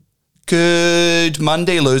Good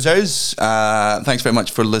Monday, losers. Thanks very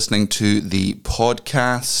much for listening to the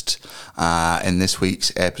podcast. In this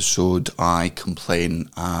week's episode, I complain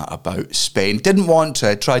about Spain. Didn't want to.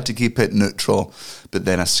 I tried to keep it neutral, but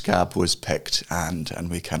then a scab was picked, and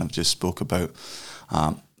we kind of just spoke about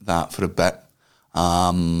that for a bit.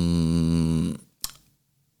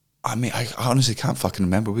 I mean, I honestly can't fucking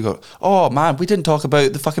remember. We didn't talk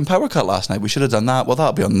about the fucking power cut last night. We should have done that. Well,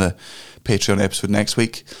 that'll be on the Patreon episode next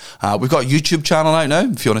week. We've got a YouTube channel out now.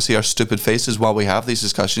 If you want to see our stupid faces while we have these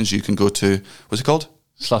discussions, you can go to, what's it called?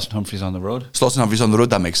 Sloss and Humphreys on the Road. Sloss and Humphreys on the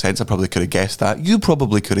Road. That makes sense. I probably could have guessed that. You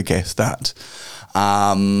probably could have guessed that.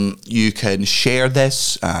 You can share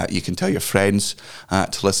this. You can tell your friends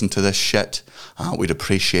to listen to this shit. We'd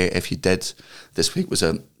appreciate if you did. This week was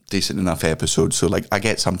a decent enough episode, so like I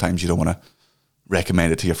get sometimes you don't want to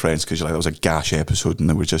recommend it to your friends because you're like, that was a gash episode and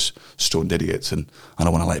they were just stoned idiots and I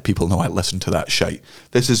don't want to let people know I listened to that shite.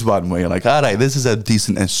 This is one where you're like, alright, this is a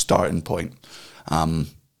decent starting point.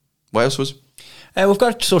 What else was? We've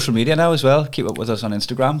got social media now as well. Keep up with us on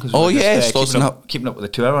Instagram. Keeping up with the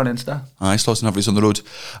tour on Insta. Aye, Sloss and Humphreys on the Road.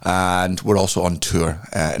 And we're also on tour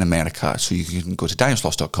in America, so you can go to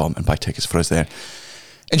danielsloss.com and buy tickets for us there.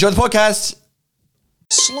 Enjoy the podcast.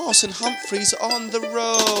 Sloss and Humphreys on the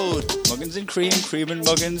Road. Muggins and cream and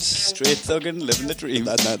muggins, straight thuggin', living the dream.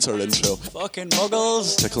 That's our intro. Fucking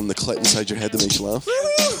muggles. Tickling the clit inside your head that makes you laugh.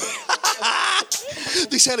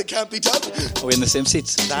 They said it can't be done. Are we in the same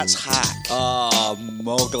seats? That's hack. Ah,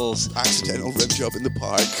 muggles. Accidental rim job in the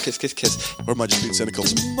park. Kiss, kiss, kiss. Or am I just being cynical?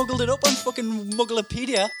 Muggled it up on fucking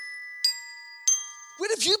Mugglepedia. Where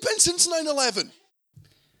have you been since 9/11?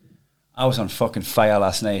 I was on fucking fire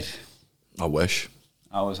last night. I wish.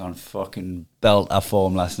 I was on fucking belt of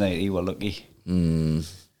form last night. You were lucky. You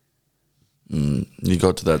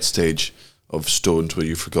got to that stage of stoned where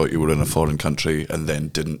you forgot you were in a foreign country and then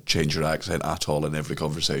didn't change your accent at all in every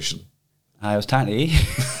conversation. I was trying to eat.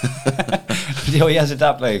 He has it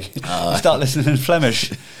up like. Start listening in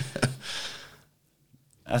Flemish.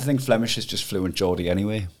 I think Flemish is just fluent Geordie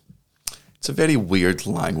anyway. It's a very weird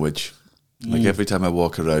language. Like every time I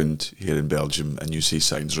walk around here in Belgium and you see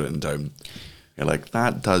signs written down, you're like,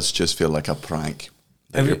 that does just feel like a prank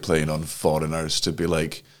that you're playing on foreigners to be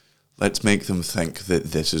like, let's make them think that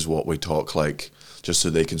this is what we talk like, just so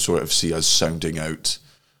they can sort of see us sounding out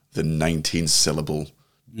the 19-syllable,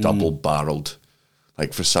 double-barreled.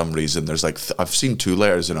 Like, for some reason, there's like, I've seen 2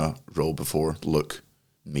 letters in a row before. Look,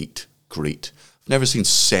 meet, greet. I've never seen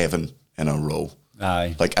 7 in a row.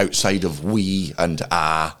 Aye. Like, outside of we and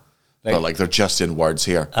ah. But like they're just in words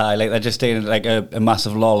here. Like they're just doing like a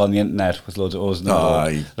massive lol on the internet with loads of O's and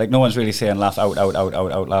O's. Like no one's really saying laugh out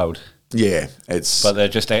loud. Yeah, it's... But they're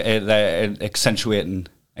just they're accentuating.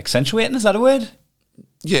 Accentuating, is that a word?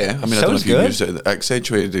 Yeah, I mean, I don't know if you good. used it.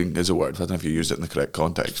 Accentuating is a word. I don't know if you used it in the correct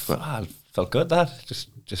context. But Felt good, that.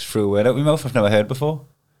 Just threw a word out of my mouth I've never heard before.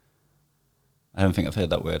 I don't think I've heard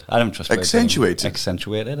that word. I don't trust words. Accentuated?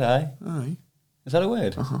 Accentuated, aye. Aye. Is that a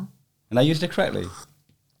word? Uh-huh. And I used it correctly?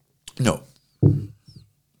 No.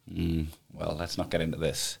 Well, let's not get into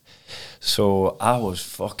this. So I was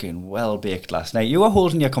fucking well baked last night. You were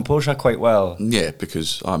holding your composure quite well. Yeah,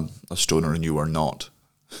 because I'm a stoner and you are not.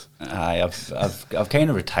 Aye, I've kind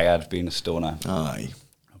of retired being a stoner. Aye.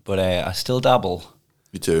 But I still dabble.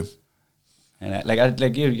 Me too. And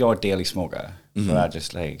you're a daily smoker. So I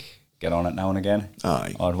just like get on it now and again.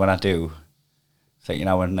 Aye. Or when I do, it's like,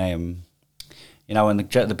 when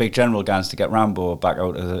the big general guns to get Rambo back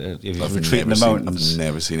out of the retreat in the mountains. I've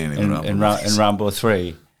never seen any in Rambo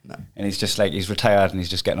 3. No. And he's just like, he's retired and he's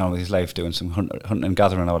just getting on with his life, doing some hunting and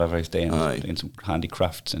gathering or whatever he's doing. Aye. Doing some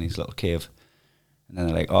handicrafts in his little cave. And then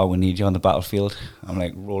they're like, oh, we need you on the battlefield. I'm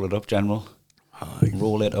like, roll it up, General. Aye.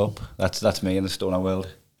 Roll it up. That's me in the stoner world.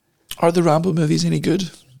 Are the Rambo movies any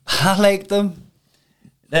good? I like them.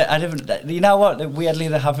 You know what? Weirdly,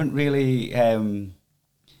 they haven't really...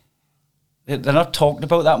 they're not talked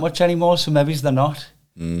about that much anymore, so maybe they're not.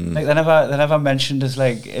 Like they're never mentioned as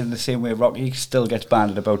like in the same way Rocky still gets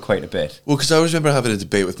banded about quite a bit. Well, because I always remember having a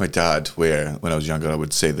debate with my dad where, when I was younger, I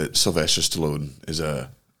would say that Sylvester Stallone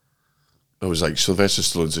Sylvester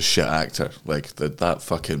Stallone's a shit actor. Like that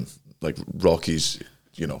fucking like Rocky's.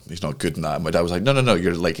 He's not good in that. And my dad was like, no,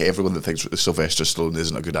 you're like, everyone that thinks Sylvester Stallone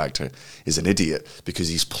isn't a good actor is an idiot because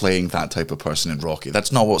he's playing that type of person in Rocky.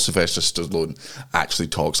 That's not what Sylvester Stallone actually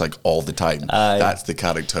talks like all the time. That's the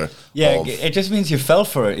character. Yeah, it just means you fell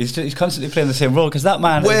for it. He's constantly playing the same role because that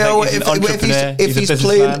man. Well, is like, he's an entrepreneur,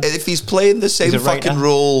 if he's playing the same fucking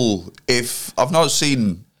role, if I've not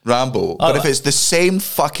seen Rambo, but if it's the same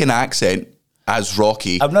fucking accent as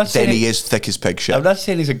Rocky, then he is thick as pig shit. I'm not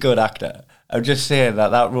saying he's a good actor. I'm just saying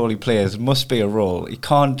that role he plays must be a role. He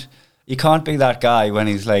can't be that guy when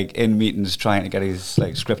he's like in meetings trying to get his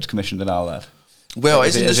like script commissioned and all that. Well, like,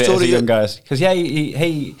 isn't the story young guys? Because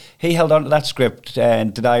he held on to that script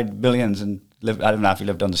and denied millions and lived. I don't know if he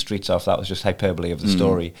lived on the streets off. That was just hyperbole of the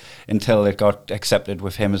story until it got accepted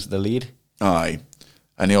with him as the lead. Aye,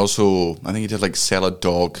 and he also, I think he did like sell a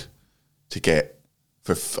dog to get.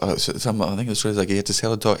 I think the story is like he had to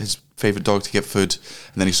sell his favourite dog to get food,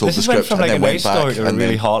 and then he sold the script from and like then a went nice back. story to a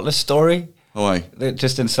really heartless story. Why?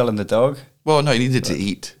 Just in selling the dog. Well, no, he needed to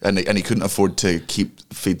eat, and he couldn't afford to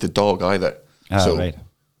feed the dog either. Oh, right.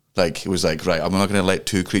 Like, it was like, right, I'm not going to let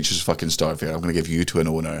two creatures fucking starve here. I'm going to give you to an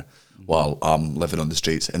owner while I'm living on the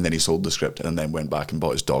streets. And then he sold the script and then went back and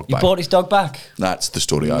bought his dog back. He bought his dog back. That's the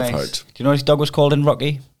story I've heard. Do you know what his dog was called in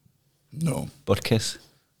Rocky? No. Buttkiss.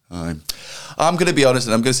 I'm going to be honest,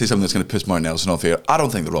 and I'm going to say something that's going to piss Mark Nelson off here. I don't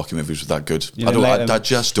think the Rocky movies were that good. I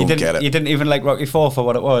just don't get it. You didn't even like Rocky 4 for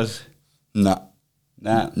what it was? Nah.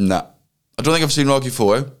 Nah. I don't think I've seen Rocky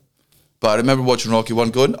 4, but I remember watching Rocky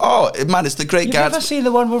 1 going, oh, man, it's the Great Gatsby. You've never seen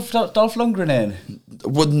the one with Dolph Lundgren in?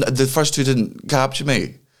 The first two didn't capture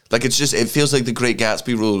me. Like, it feels like the Great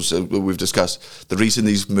Gatsby rules we've discussed. The reason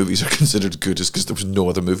these movies are considered good is because there was no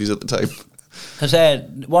other movies at the time. Because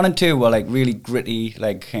 1 and 2 were like really gritty,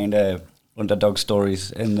 like kind of underdog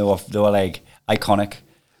stories, and they were like iconic,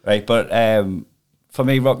 right? But for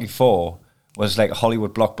me, Rocky 4 was like a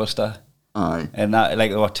Hollywood blockbuster. Aye. And that,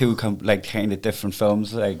 like, there were two like kind of different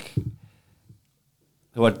films. Like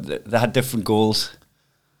they had different goals.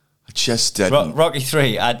 I just didn't. Rocky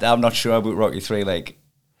 3, I'm not sure about Rocky 3. Like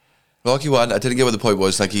Rocky 1, I didn't get what the point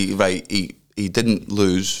was. Like he didn't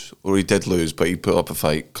lose, or he did lose, but he put up a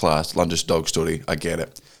fight. Class, London's dog story. I get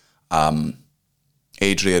it.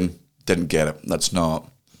 Adrian didn't get it. That's not,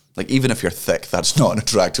 like, even if you're thick, that's not an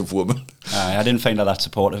attractive woman. I didn't find her that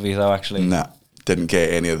supportive either, actually. Nah, didn't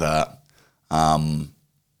get any of that. And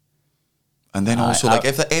then also,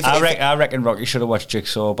 I reckon Rocky should have watched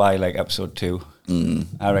Jigsaw by like episode 2.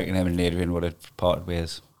 I reckon him and Adrian would have parted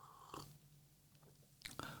ways.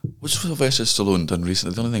 What's Sylvester Stallone done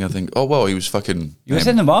recently? The only thing I think, he was fucking. He was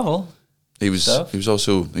in the Marvel. He was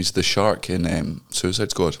also the shark in Suicide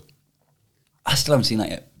Squad. I still haven't seen that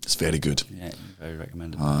yet. It's very good. Yeah, very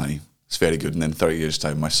recommended. Aye, it's very good. And then 30 years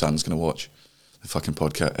time, my son's going to watch the fucking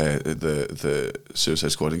podcast, the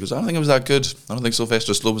Suicide Squad. He goes, I don't think it was that good. I don't think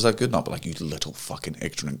Sylvester Stallone was that good. Not, but like, you little fucking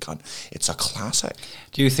ignorant cunt. It's a classic.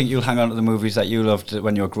 Do you think you'll hang on to the movies that you loved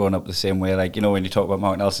when you were growing up the same way? Like, you know, when you talk about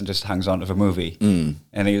Mark Nelson just hangs on to the movie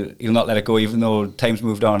and he'll not let it go even though time's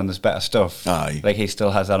moved on and there's better stuff. Aye. Like, he still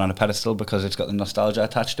has that on a pedestal because it's got the nostalgia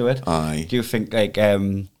attached to it. Aye. Do you think, like,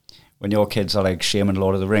 when your kids are like shaming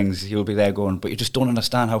Lord of the Rings, you'll be there going, but you just don't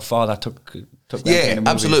understand how far that took them Yeah, kind of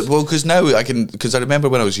absolutely. Well, because now because I remember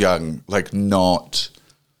when I was young, like, not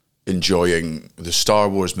enjoying the Star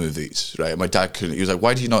Wars movies, right? And my dad couldn't. He was like,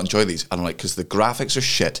 why do you not enjoy these? And I'm like, because the graphics are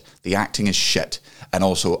shit, the acting is shit, and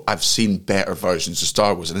also I've seen better versions of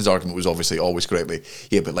Star Wars. And his argument was obviously always correctly,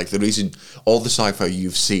 yeah, but like, the reason all the sci-fi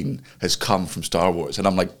you've seen has come from Star Wars. And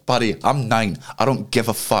I'm like, buddy, I'm 9. I don't give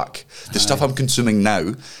a fuck. The stuff I'm consuming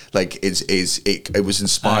now, like, it was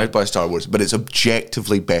inspired by Star Wars, but it's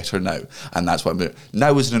objectively better now. And that's what I'm doing.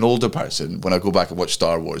 Now, as an older person, when I go back and watch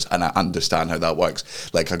Star Wars and I understand how that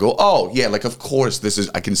works, like, I go, oh yeah, like, of course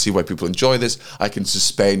I can see why people enjoy this. I can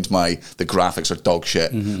suspend the graphics are dog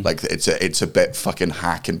shit. Like, it's a bit fucking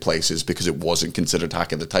hack in places because it wasn't considered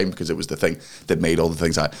hack at the time because it was the thing that made all the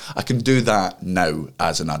things I can do that now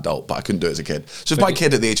as an adult, but I couldn't do it as a kid. So if my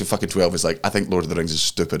kid at the age of fucking 12 is like, I think Lord of the Rings is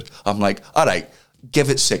stupid, I'm like, all right, give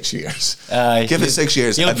it 6 years. Give it 6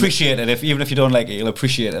 years. You'll appreciate it. Even if you don't like it, you'll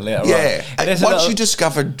appreciate it later on. Yeah. Once you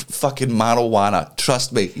discovered fucking marijuana,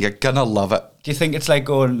 trust me, you're gonna love it. Do you think it's like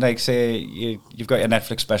going, like, say, you've got your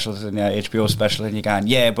Netflix specials and your HBO special and you're going,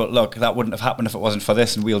 yeah, but look, that wouldn't have happened if it wasn't for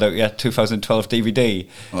this, and wheeled out your 2012 DVD.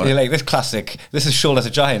 And you're like, this classic, this is Shoulders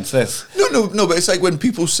of Giants, this. No, but it's like when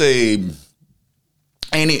people say,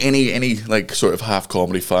 any like sort of half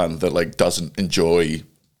comedy fan that like doesn't enjoy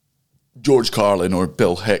George Carlin or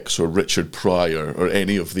Bill Hicks or Richard Pryor or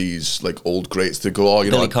any of these like old greats, they go, oh,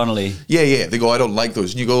 you know, Billy Connolly. Yeah, they go, I don't like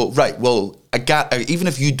those. And you go, right, well, even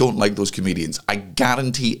if you don't like those comedians, I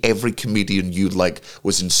guarantee every comedian you like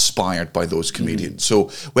was inspired by those comedians. So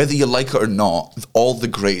whether you like it or not, all the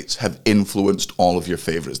greats have influenced all of your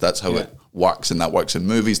favourites. That's how it works, and that works in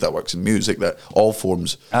movies, that works in music, that all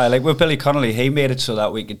forms. Like with Billy Connolly, he made it so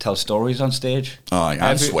that we could tell stories on stage.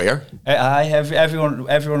 I swear.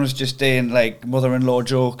 Everyone was just doing like mother-in-law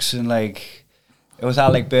jokes and like, it was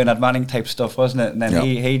all like Bernard Manning type stuff, wasn't it? And then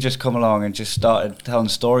he just come along and just started telling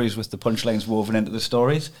stories with the punchlines woven into the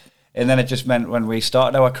stories. And then it just meant when we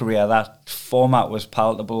started our career, that format was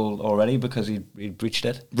palatable already because he'd reached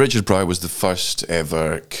it. Richard Pryor was the first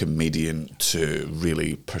ever comedian to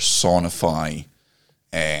really personify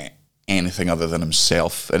anything other than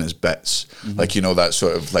himself in his bits. Like, you know, that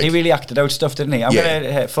sort of like... He really acted out stuff, didn't he? I'm Yeah.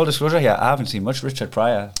 going to, full disclosure here, I haven't seen much Richard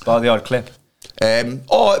Pryor, bar the odd clip.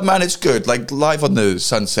 Oh man, it's good. Like Live on the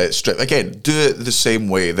Sunset Strip. Again, do it the same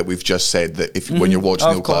way that we've just said that if when you're watching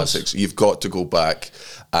Of the course. classics, you've got to go back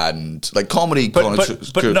and like comedy. But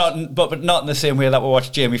good. not in the same way that we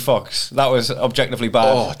watched Jamie Foxx. That was objectively bad.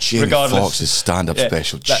 Oh, Jamie regardless. Foxx's stand-up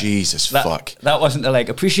special. Jesus fuck. That wasn't to like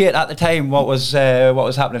appreciate at the time what was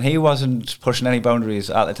happening. He wasn't pushing any boundaries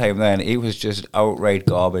at the time. Then he was just outright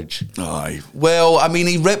garbage. Aye. Well, I mean,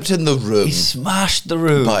 he ripped in the room. He smashed the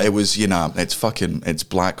room. But it was, you know, it's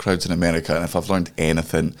black crowds in America, and if I've learned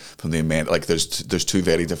anything from the like, there's two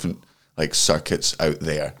very different like circuits out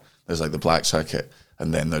there. There's like the black circuit,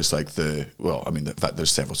 and then there's like in fact,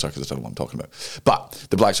 there's several circuits. I don't know what I'm talking about, but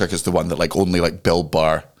the black circuit's the one that like only like Bill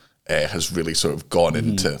Burr has really sort of gone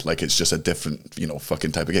into. Like, it's just a different, you know,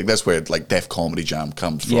 fucking type of gig. That's where like Def Comedy Jam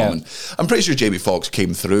comes from, and I'm pretty sure Jamie Foxx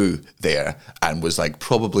came through there and was like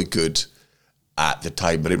probably good at the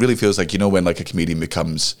time, but it really feels like, you know, when like a comedian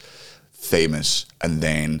becomes famous and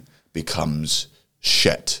then becomes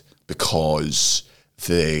shit because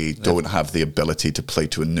they don't have the ability to play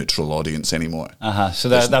to a neutral audience anymore. So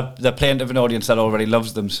they're playing to an audience that already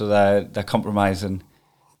loves them, so they're compromising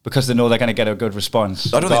because they know they're going to get a good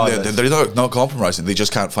response. I don't think they're not compromising. They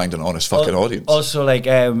just can't find an honest fucking audience. Also, like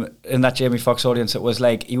in that Jamie Foxx audience, it was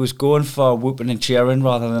like he was going for whooping and cheering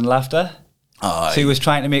rather than laughter. Aye. So he was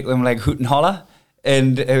trying to make them like hoot and holler.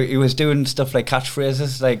 And he was doing stuff like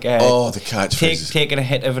catchphrases, like the catchphrases, taking a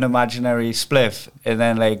hit of an imaginary spliff, and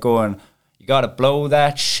then like going, "You got to blow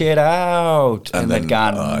that shit out," and then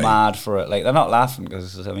gone mad for it. Like, they're not laughing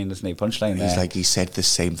because, I mean, there's no punchline there. He's like, he said the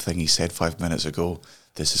same thing he said 5 minutes ago.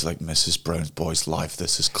 This is like Mrs. Brown's Boy's Life.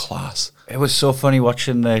 This is class. It was so funny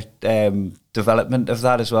watching the development of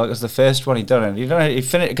that as well, because the first one he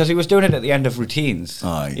finished because he was doing it at the end of routines.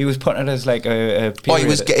 Aye. He was putting it as like a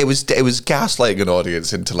period. It was gaslighting an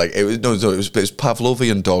audience into like it was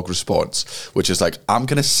Pavlovian dog response, which is like, I'm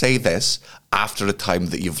gonna say this after a time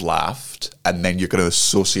that you've laughed, and then you're gonna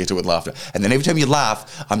associate it with laughter, and then every time you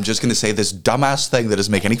laugh, I'm just gonna say this dumbass thing that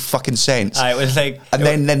doesn't make any fucking sense. It was like, and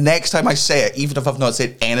then the next time I say it, even if I've not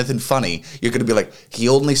said anything funny, you're gonna be like, he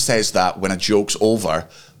only says that when a joke's over.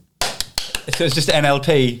 So it's just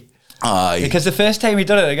NLP. Aye. Because the first time he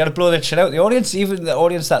did it, they got to blow that shit out. The audience, even the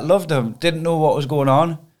audience that loved him, didn't know what was going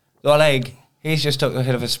on. They were like, he's just took a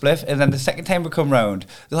hit of a spliff. And then the second time we come round,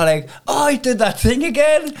 they were like, oh, he did that thing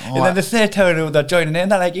again. And then the third time they're joining in,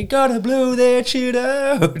 they're like, you got to blow that shit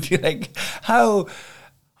out. You're like, how?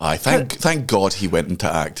 Aye, thank God he went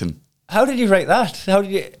into acting. How did you write that? How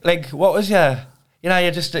did you, like, what was your, you know,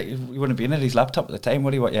 you wouldn't be in his laptop at the time,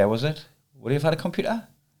 would he? What year was it? Would he have had a computer?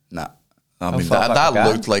 Nah. I mean, that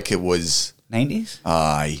looked like it was... 90s?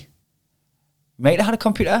 Aye. Might have had a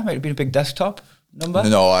computer, might have been a big desktop number.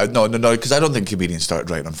 No, because I don't think comedians started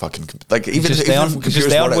writing on fucking... Like, even just stay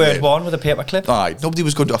on Word 1 with a paperclip. Aye, nobody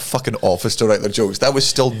was going to a fucking office to write their jokes. That was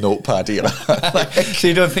still Notepad era. So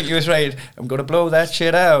you don't think he was right? I'm going to blow that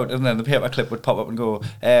shit out. And then the paperclip would pop up and go,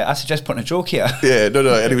 I suggest putting a joke here. Yeah,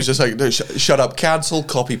 no. And he was just like, no, shut up, cancel,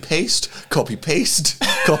 copy, paste, copy, paste,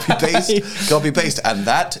 copy, paste, copy, paste. And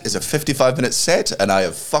that is a 55-minute set, and I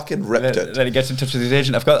have fucking ripped it. Then he gets in touch with his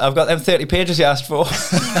agent. I've got them 30 pages you asked for.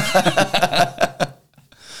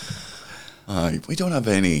 We don't have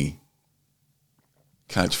any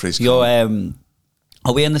catchphrase.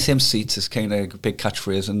 Are we in the same seats as kind of big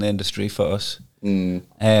catchphrase in the industry for us?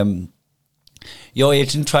 Your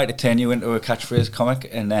agent tried to turn you into a catchphrase comic,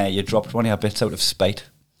 and you dropped one of your bits out of spite.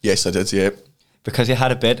 Yes, I did, yeah. Because you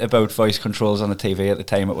had a bit about voice controls on the TV at the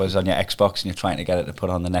time. It was on your Xbox, and you're trying to get it to put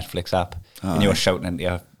on the Netflix app, and you were shouting into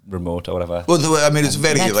your remote or whatever. Well, I mean, it's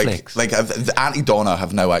very Netflix. like the Auntie Donna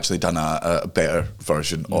have now actually done a better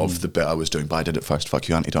version of the bit I was doing, but I did it first. Fuck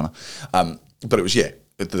you, Auntie Donna. But it was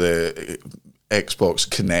the Xbox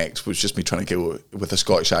Connect was just me trying to go with a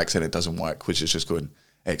Scottish accent. It doesn't work, which is just going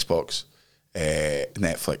Xbox,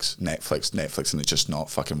 Netflix, and it's just not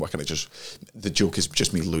fucking working. The joke is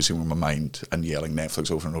just me losing my mind and yelling Netflix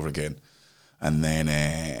over and over again, and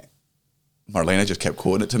then Marlena just kept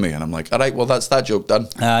quoting it to me, and I'm like, all right, well, that's that joke done.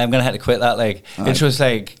 I'm going to have to quit that. Like, it was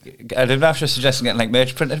like, I didn't have to suggest getting like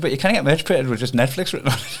merch printed, but you can't get merch printed with just Netflix written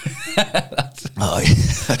on it.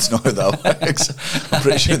 That's not how that works. I'm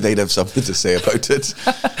pretty sure they'd have something to say about it.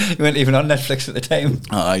 You weren't even on Netflix at the time.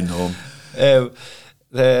 I know.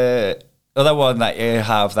 other one that you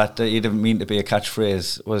have that you didn't mean to be a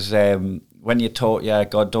catchphrase was when you taught your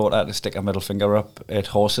goddaughter to stick her middle finger up at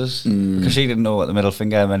horses because she didn't know what the middle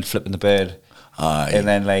finger meant, flipping the bird. Aye. And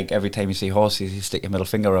then, like, every time you see horses, you stick your middle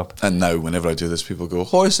finger up. And now, whenever I do this, people go,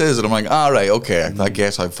 horses. And I'm like, all right, okay. I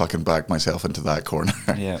guess I've fucking backed myself into that corner.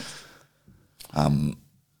 Yeah. No,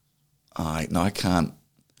 I can't.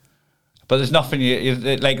 But there's nothing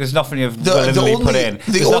there's nothing you've willingly put in.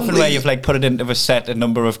 There's nothing where you've like put it into a set a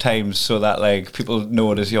number of times so that like people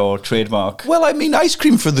know it as your trademark. Well, I mean, ice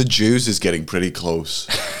cream for the Jews is getting pretty close.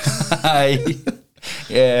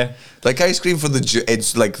 Yeah. Like ice cream for the Jews,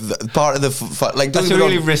 it's like part of the like. That's a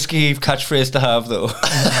really risky catchphrase to have, though.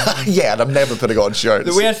 Yeah, and I'm never putting on shirts.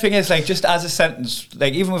 The weird thing is, like, just as a sentence,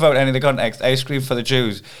 like even without any of the context, ice cream for the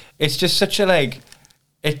Jews. It's just such a like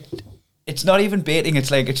It's not even baiting. It's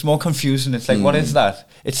like it's more confusing. It's like what is that?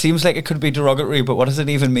 It seems like it could be derogatory, but what does it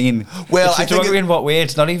even mean? Well, it's derogatory in what way?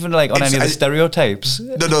 It's not even like on any of the stereotypes.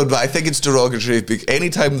 No, but I think it's derogatory.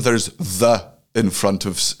 Anytime there's the in front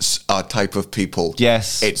of a type of people,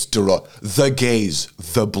 yes, it's the gays,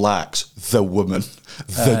 the blacks, the women,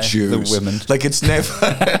 the Jews, the women. Like it's never.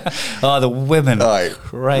 The women. Right.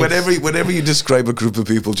 Right. Whenever you describe a group of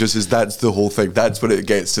people, just as that's the whole thing. That's when it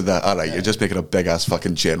gets to that. All right, you're just making a big ass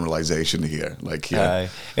fucking generalization here. Like, yeah.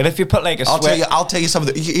 And if you put like I'll tell you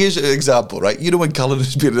something. Here's an example, right? You know when Cullen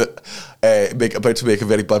has been about to make a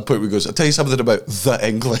very bad point, where he goes, "I'll tell you something about the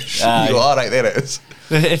English." You go, all right, there it is.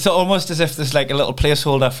 It's almost as if there's like a little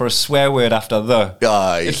placeholder for a swear word after the.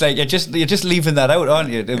 Aye. It's like you're just leaving that out, aren't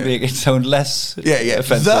you, to make it sound less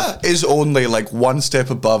offensive. The is only like one step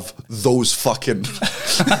above those fucking.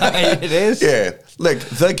 It is. Yeah, like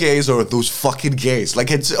the gays or those fucking gays.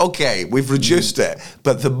 Like it's okay, we've reduced it,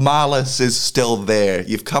 but the malice is still there.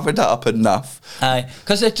 You've covered it up enough. Aye,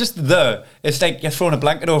 because it's just it's like you're throwing a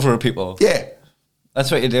blanket over people. Yeah. That's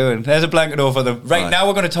what you're doing. There's a blanket over them. Right now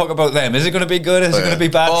we're going to talk about them. Is it going to be good? Is it going to be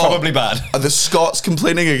bad? Probably bad. Are the Scots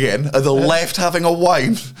complaining again? Are the left having a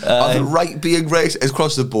whine? Are the right being racist? It's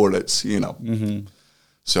across the board. It's, you know. Mm-hmm.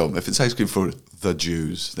 So if it's ice cream for the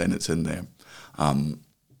Jews, then it's in there. Not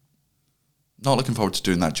looking forward to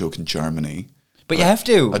doing that joke in Germany. But you have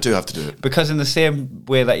to. I do have to do it. Because in the same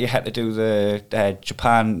way that you had to do the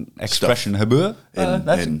Japan expression, habu,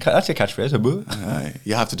 that's a catchphrase, habu.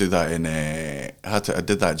 You have to do that in... I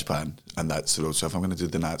did that in Japan, and that's so if I'm going to do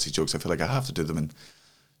the Nazi jokes, I feel like I have to do them in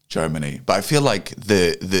Germany. But I feel like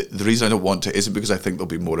the reason I don't want to isn't because I think they'll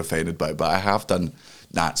be more offended by it, but I have done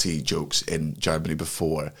Nazi jokes in Germany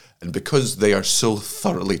before, and because they are so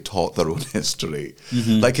thoroughly taught their own history,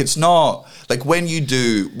 like it's not like when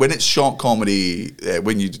it's shock comedy,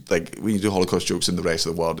 when you do Holocaust jokes in the rest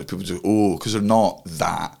of the world, people do because they're not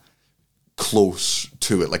that close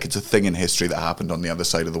to it. Like it's a thing in history that happened on the other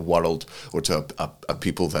side of the world, or to a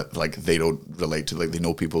people that like they don't relate to, like they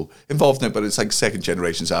know people involved in it, but it's like second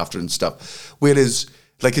generations after and stuff. Whereas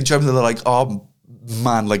like in Germany, they're like, oh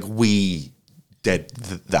man, like we did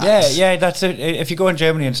that. Yeah, that's it. If you go in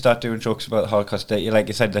Germany and start doing jokes about the Holocaust, like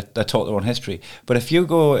you said, they're taught their own history. But if you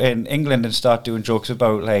go in England and start doing jokes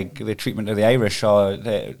about like the treatment of the Irish or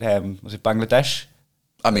was it Bangladesh?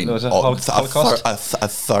 I mean, there was a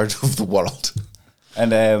third of the world.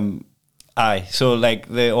 And so like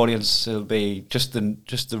the audience will be just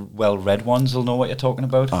the well-read ones will know what you're talking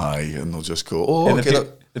about. Aye, and they'll just go, oh, okay.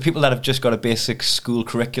 The people that have just got a basic school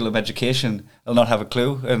curriculum education, they'll not have a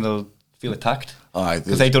clue, and they'll feel attacked. Aye,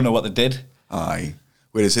 because they don't know what they did. Aye.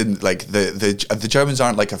 Whereas in like the Germans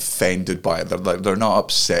aren't like offended by it. They're not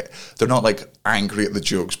upset. They're not like angry at the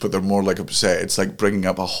jokes, but they're more like upset. It's like bringing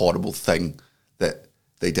up a horrible thing that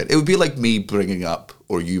they did. It would be like me bringing up,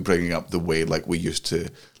 or you bringing up the way like we used to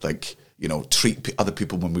like, you know, treat other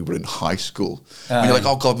people when we were in high school. And you're like,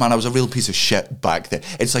 oh God, man, I was a real piece of shit back then.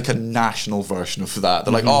 It's like a national version of that.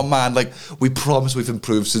 They're like, oh man, like we promise we've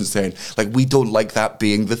improved since then. Like we don't like that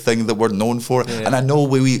being the thing that we're known for. Yeah. And I know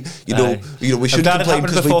we shouldn't complain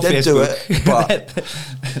because we did do it.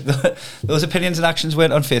 But those opinions and actions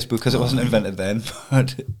weren't on Facebook because it wasn't invented then.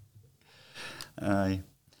 But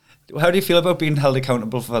how do you feel about being held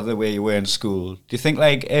accountable for the way you were in school? Do you think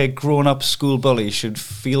like a grown-up school bully should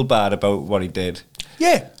feel bad about what he did?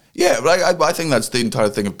 Yeah. I think that's the entire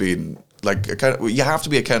thing of being like you have to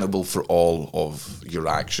be accountable for all of your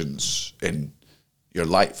actions in your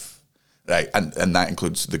life, right? And that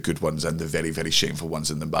includes the good ones and the very, very shameful ones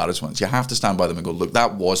and the embarrassing ones. You have to stand by them and go, look,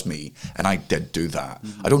 that was me, and I did do that.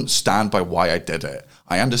 I don't stand by why I did it.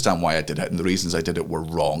 I understand why I did it, and the reasons I did it were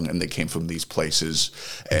wrong, and they came from these places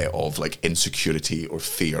of like insecurity or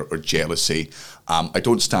fear or jealousy. I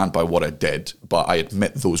don't stand by what I did, but I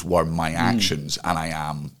admit those were my actions, and I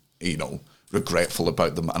am, you know, regretful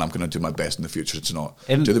about them, and I'm going to do my best in the future to not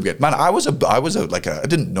In- do them again. Man, I was a I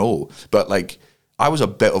didn't know, but like I was a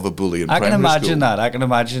bit of a bully in I can primary imagine school. that. I can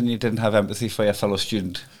imagine you didn't have empathy for your fellow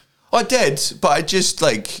student. I did, but I just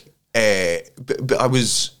like, but I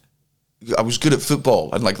was good at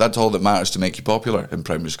football, and like that's all that matters to make you popular in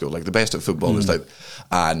primary school. Like the best at football is like,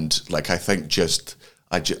 and like I think just.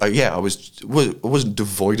 I wasn't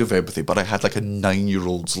devoid of empathy, but I had like a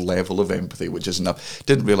 9-year-old's level of empathy, which is enough.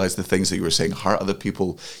 Didn't realise the things that you were saying hurt other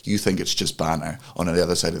people. You think it's just banter. On the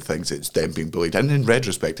other side of things, it's them being bullied. And in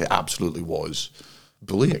retrospect, it absolutely was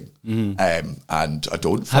bullying. And I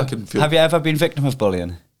don't fucking feel... Have you ever been victim of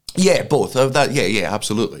bullying? Yeah, both. Yeah,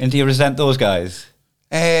 absolutely. And do you resent those guys?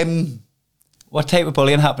 What type of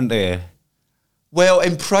bullying happened to you? Well,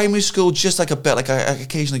 in primary school, just like a bit, like I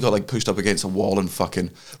occasionally got like pushed up against a wall and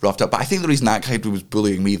fucking roughed up. But I think the reason that kid was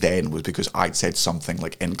bullying me then was because I'd said something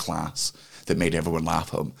like in class that made everyone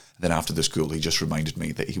laugh at him. And then after the school, he just reminded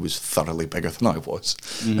me that he was thoroughly bigger than I was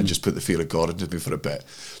and just put the fear of God into me for a bit.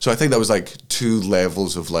 So I think that was like 2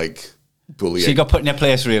 levels of like bullying. So you got put in your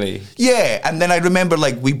place, really? Yeah, and then I remember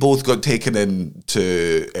like we both got taken in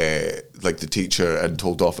to like the teacher and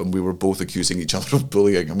told off, and we were both accusing each other of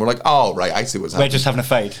bullying, and we're like, oh right, I see what's happening. We're just having a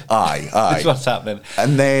fight. Aye. That's what's happening.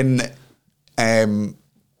 And then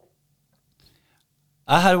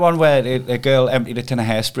I had one where a girl emptied a tin of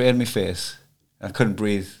hairspray in my face. I couldn't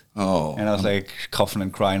breathe. Oh. And I was like coughing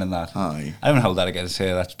and crying and that. Aye. I don't hold that against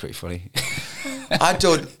her. That's pretty funny. I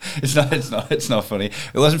don't. It's not funny.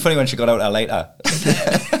 It wasn't funny when she got out later.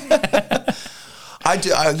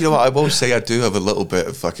 You know what? I will say I do have a little bit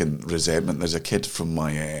of fucking resentment. There's a kid from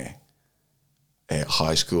my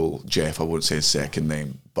high school, Jeff. I won't say his second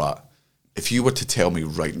name, but if you were to tell me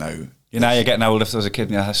right now, You're getting old. If there was a kid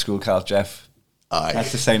in your high school called Jeff, aye,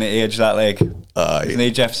 that's the sign of age. That like, aye. isn't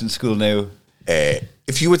he Jeff's in school now?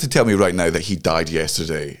 If you were to tell me right now that he died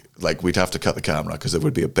yesterday, like we'd have to cut the camera because there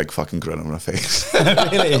would be a big fucking grin on my face.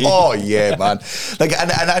 Really? Oh yeah, man. Like,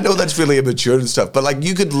 and I know that's really immature and stuff, but like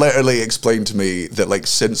you could literally explain to me that like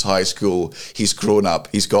since high school he's grown up,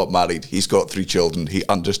 he's got married, he's got 3 children, he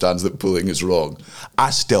understands that bullying is wrong. I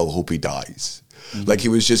still hope he dies. Like he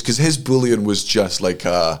was just because his bullying was just like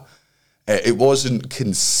it wasn't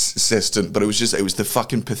consistent, but it was the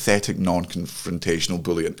fucking pathetic non-confrontational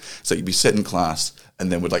bullying. So you'd be sitting in class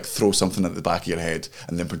and then would like throw something at the back of your head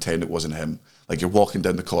and then pretend it wasn't him. Like you're walking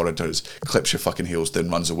down the corridors, clips your fucking heels, then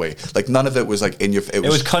runs away. Like none of it was like in your... It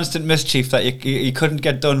was constant mischief that you couldn't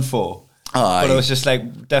get done for. Aye. But it was just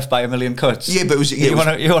like death by a million cuts. Yeah, but it was... You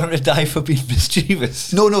want him to die for being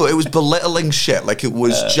mischievous? No, it was belittling shit. Like it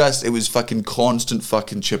was it was fucking constant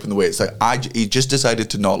fucking chipping the way. It's like he just decided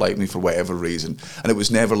to not like me for whatever reason, and it was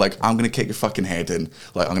never like I'm gonna kick your fucking head in,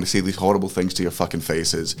 like I'm gonna say these horrible things to your fucking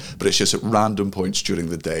faces. But it's just at random points during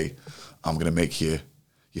the day, I'm gonna make you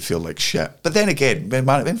feel like shit. But then again,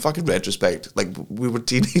 man, in fucking retrospect, like we were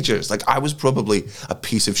teenagers. Like I was probably a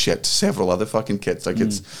piece of shit to several other fucking kids. Like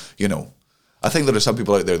it's I think there are some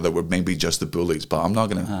people out there that were maybe just the bullies, but I'm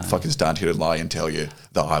not going to fucking stand here and lie and tell you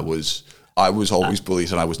that I was always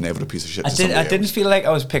bullied and I was never a piece of shit. I didn't feel like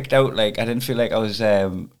I was picked out. Like I didn't feel like I was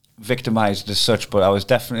victimized as such, but I was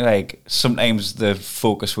definitely like sometimes the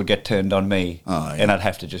focus would get turned on me, and I'd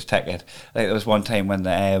have to just take it. Like there was one time when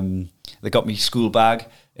they got me school bag.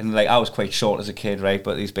 And like I was quite short as a kid, right?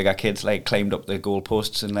 But these bigger kids like climbed up the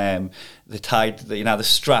goalposts and they tied the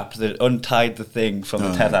strap, they untied the thing from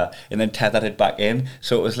the tether and then tethered it back in,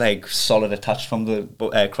 so it was like solid attached from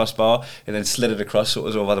the crossbar, and then slid it across so it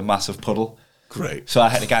was over the massive puddle. Great. So I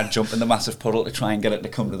had to go and jump in the massive puddle to try and get it to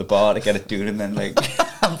come to the bar to get it doing, and then like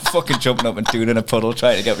I'm fucking jumping up and doing in a puddle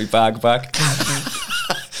trying to get my bag back.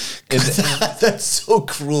 That's so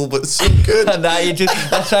cruel but so good. And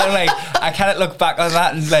that's why I'm like, I can't look back on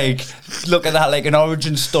that and like look at that like an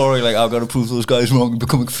origin story, like I've got to prove those guys wrong and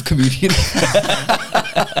become a comedian.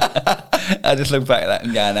 I just look back at that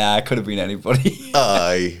and go, nah, I could have been anybody.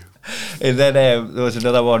 Aye. And then there was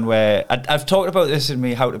another one where I've talked about this in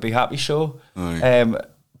my How to Be Happy show.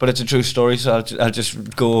 But it's a true story, so I'll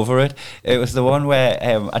just go over it. It was the one where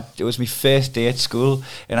it was my first day at school,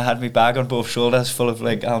 and I had my bag on both shoulders, full of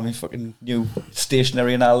like all my fucking new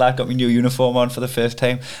stationery and all that. Got my new uniform on for the first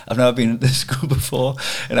time. I've never been at this school before,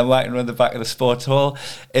 and I'm walking around the back of the sports hall,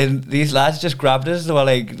 and these lads just grabbed us. They were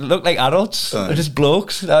like, looked like adults, they're just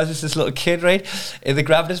blokes. I was just this little kid, right? And they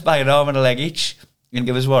grabbed us by an arm and a leg each. And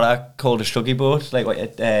give us what I called a shuggy boat, like what your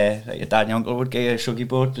dad and your uncle would get, a shuggy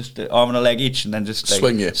boat, just an arm and a leg each, and then just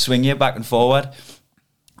like, swing you back and forward.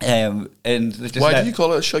 And they just Why do you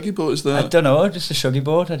call it a shuggy boat? Is I that... don't know, just a shuggy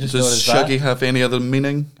boat. I just know Does it's that. shuggy have any other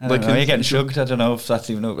meaning? I don't know, you're getting shugged. I don't know if that's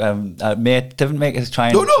even... mate, didn't make us try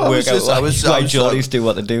and No, I work was out just- why Geordies do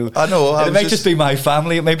what they do. I know, I It was may just- just be my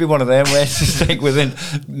family. It may be one of them where it's just like within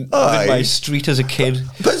my street as a kid.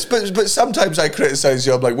 But sometimes I criticise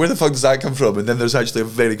you. I'm like, where the fuck does that come from? And then there's actually a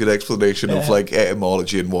very good explanation of like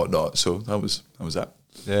etymology and whatnot. So that was that.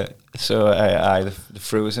 Yeah. So I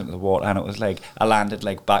threw us into the water, and it was like I landed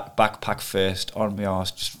like backpack first on my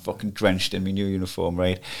arse, just fucking drenched in my new uniform.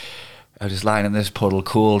 Right, I was just lying in this puddle,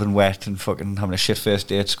 cold and wet, and fucking having a shit first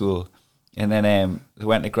day at school. And then they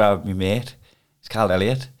went to grab my mate. It's Carl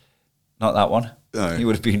Elliott, not that one. Aye. He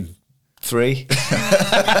would have been 3.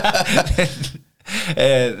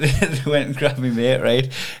 They went and grabbed me mate, right,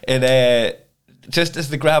 and. Just as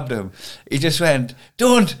they grabbed him, he just went,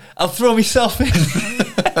 "Don't! I'll throw myself in."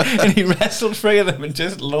 And he wrestled 3 of them and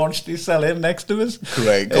just launched himself in next to us.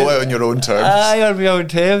 Great, go out on your own terms. Aye, on my own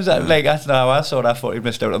terms. Like, that's not how I saw it. I thought he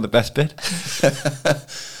missed out on the best bit.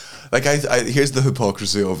 Like I here's the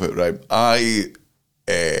hypocrisy of it, right?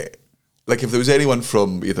 Like if there was anyone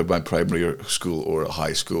from either my primary school or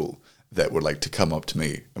high school that were like to come up to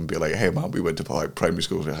me and be like, "Hey man, we went to primary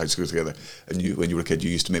school or high school together, and when you were a kid, you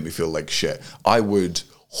used to make me feel like shit," I would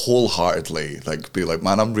wholeheartedly like be like,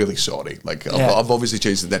 "Man, I'm really sorry. Like I've obviously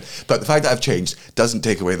changed since then, but the fact that I've changed doesn't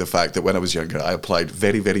take away the fact that when I was younger, I applied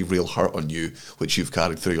very, very real hurt on you, which you've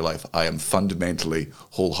carried through your life. I am fundamentally,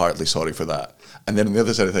 wholeheartedly sorry for that." And then on the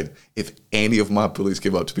other side of the thing, if any of my bullies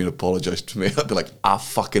came up to me and apologised to me, I'd be like, "I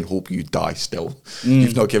fucking hope you die still.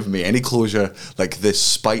 You've not given me any closure. Like, this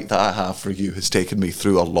spite that I have for you has taken me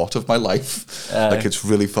through a lot of my life. Like, it's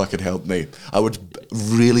really fucking helped me. I would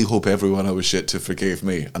really hope everyone I was shit to forgave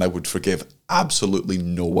me, and I would forgive absolutely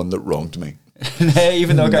no one that wronged me."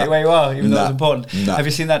 Even though I got you where you are, even though Nah. it's important. Nah. Have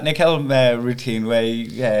you seen that Nick Helm routine where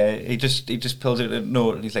he just pulls out a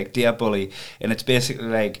note and he's like, "Dear bully," and it's basically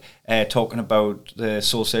like talking about the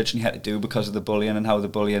soul searching he had to do because of the bullying and how the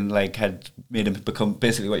bullying like had made him become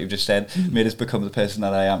basically what you've just said, made us become the person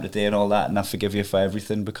that I am today and all that, and I forgive you for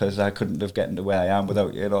everything because I couldn't have gotten to where I am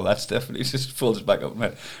without you and all that stuff. And he just folds it back up and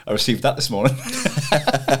went, "I received that this morning."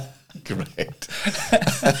 Great.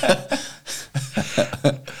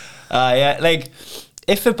 Yeah, like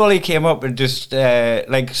if a bully came up and just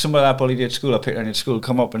like someone that bullied you at school or picked on you at school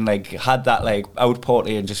come up and like had that like out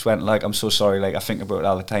party and just went like, "I'm so sorry, like I think about it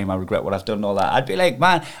all the time, I regret what I've done and all that," I'd be like,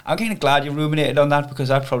 "Man, I'm kind of glad you ruminated on that because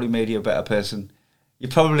that probably made you a better person. You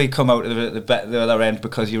probably come out of the other end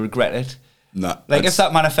because you regret it." Nah, Like if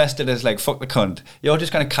that manifested as like "fuck the cunt," you're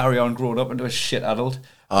just going to carry on growing up into a shit adult.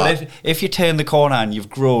 But if you turn the corner and you've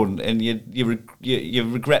grown and you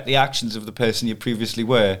regret the actions of the person you previously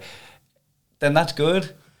were, then that's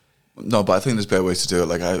good. No, but I think there's better ways to do it.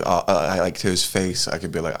 Like I like to his face, I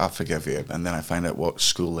could be like, "I forgive you," and then I find out what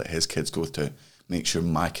school that his kids go to, make sure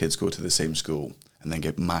my kids go to the same school, and then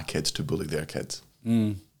get my kids to bully their kids,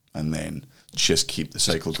 and then just keep the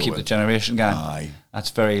cycle going. Keep the generation going. Aye. That's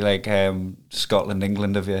very like Scotland,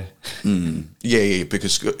 England of you. Yeah,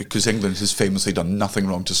 because England has famously done nothing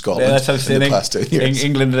wrong to Scotland Yeah, that's how I'm in saying. the past 10 years.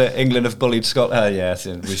 England have bullied Scotland. Yeah,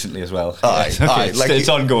 recently as well. Aye, Yeah, okay, aye, it's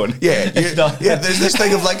ongoing. Yeah, It's not- there's this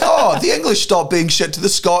thing of like, "Oh, the English stopped being shit to the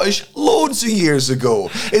Scottish loads of years ago.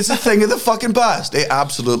 It's a thing of the fucking past." It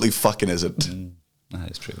absolutely fucking isn't.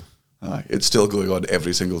 That is true. Aye, it's still going on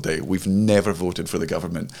every single day. We've never voted for the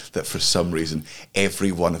government that for some reason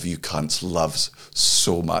every one of you cunts loves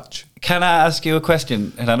so much. Can I ask you a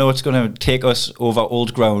question? And I know it's going to take us over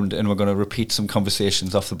old ground and we're going to repeat some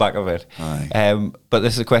conversations off the back of it. Aye. But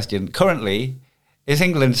this is a question. Currently, is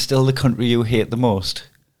England still the country you hate the most?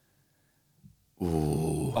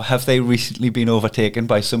 Ooh. Or have they recently been overtaken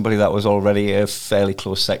by somebody that was already a fairly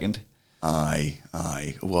close second? Aye.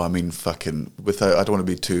 Well, I mean, fucking, without, I don't want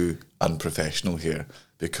to be too unprofessional here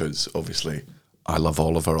because obviously I love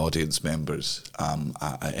all of our audience members,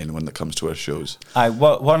 anyone that comes to our shows.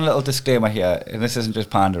 One little disclaimer here, and this isn't just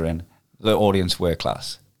pandering, the audience were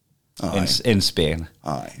class in Spain.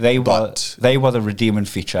 Aye. They were the redeeming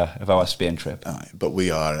feature of our Spain trip. Aye, but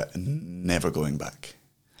we are never going back.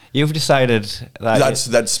 You've decided that...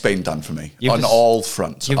 That's Spain done for me You've on all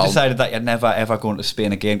fronts. You've decided that you're never, ever going to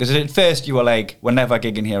Spain again. Because at first you were like, "We're never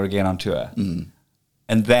gigging here again on tour."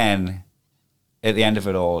 And then at the end of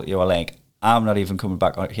it all, you were like, "I'm not even coming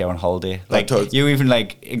back here on holiday." Like, you even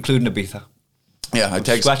like including Ibiza. Yeah, I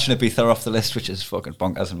take scratching Ibiza off the list, which is fucking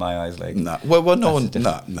bonkers in my eyes. Like, nah. Well, no,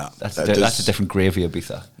 nah. That's a different gravy,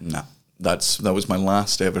 Ibiza. Nah. That was my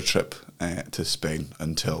last ever trip to Spain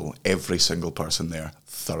until every single person there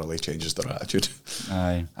thoroughly changes their attitude.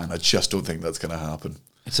 Aye. And I just don't think that's going to happen.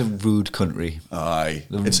 It's a rude country. Aye.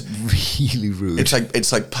 It's really rude.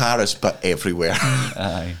 It's like Paris, but everywhere.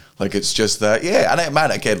 Aye. Like, it's just that, yeah. And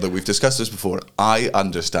man, again, look, we've discussed this before. I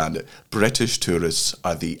understand it. British tourists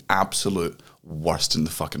are the absolute worst in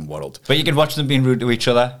the fucking world. But you can watch them being rude to each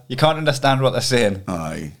other. You can't understand what they're saying.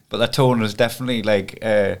 Aye. But their tone is definitely like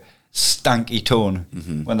a stanky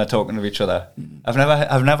tone when they're talking to each other.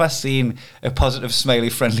 I've never seen a positive,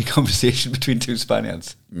 smiley, friendly conversation between two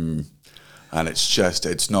Spaniards. And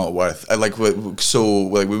it's not worth. Like, when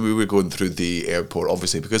we were going through the airport,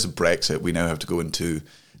 obviously because of Brexit, we now have to go into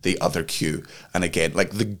the other queue. And again,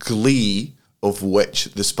 like the glee of which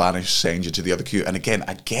the Spanish send you to the other queue. And again,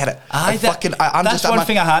 I get it. That's one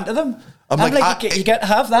thing I hand to them. I'm like, you get to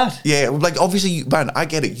have that. Yeah, like, obviously, man, I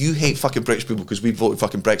get it. You hate fucking British people because we voted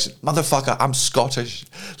fucking Brexit. Motherfucker, I'm Scottish.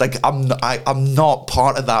 Like, I'm not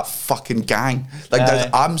part of that fucking gang. Like,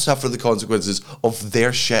 I'm suffering the consequences of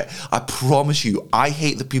their shit. I promise you, I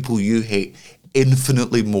hate the people you hate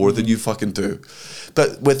infinitely more than you fucking do.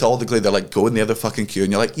 But with all the glee, they're like, go in the other fucking queue,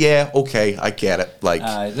 and you're like, yeah, okay, I get it. Like,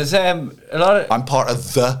 there's a lot of... I'm part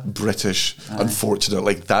of the British,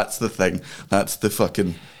 unfortunately. Like, that's the thing. That's the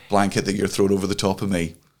fucking blanket that you're throwing over the top of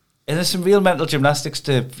me. And there's some real mental gymnastics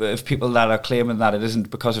of people that are claiming that it isn't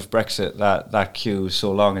because of Brexit that queue is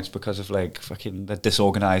so long. It's because of like fucking they're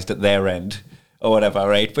disorganised at their end or whatever,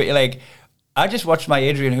 right? But you're like, I just watched my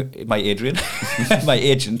agent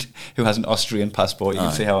who has an Austrian passport. You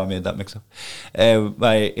can see how I made that mix up.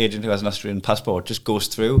 My agent who has an Austrian passport just goes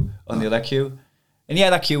through on the other queue. And yeah,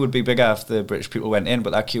 that queue would be bigger if the British people went in,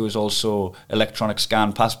 but that queue is also electronic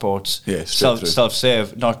scan passports,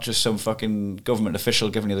 self-save, not just some fucking government official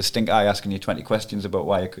giving you the stink eye asking you 20 questions about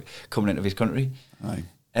why you're coming into his country. Aye.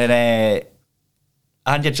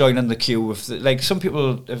 And you're joining the queue with, like, some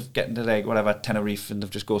people have getting to, like, whatever, Tenerife, and they've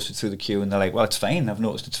just ghosted through the queue, and they're like, well, it's fine, I've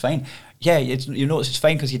noticed it's fine. Yeah, you notice it's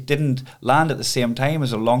fine because you didn't land at the same time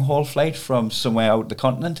as a long-haul flight from somewhere out the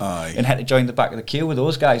continent. Aye. And had to join the back of the queue with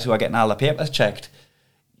those guys who are getting all their papers checked.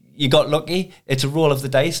 You got lucky. It's a roll of the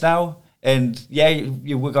dice now. And yeah,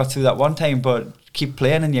 you got through that one time, but keep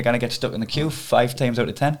playing and you're going to get stuck in the queue 5 times out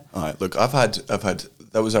of 10. All right, look, I've had,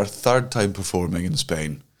 that was our 3rd time performing in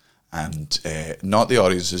Spain, and not the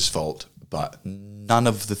audience's fault, but none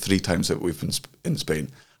of the 3 times that we've been in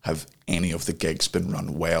Spain have any of the gigs been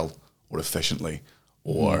run well or efficiently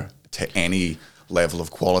or to any level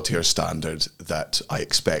of quality or standard that I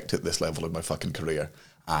expect at this level in my fucking career.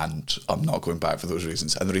 And I'm not going back for those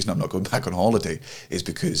reasons. And the reason I'm not going back on holiday is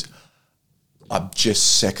because I'm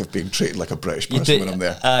just sick of being treated like a British person when I'm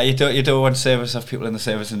there. You don't want service of people in the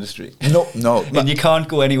service industry. No. And you can't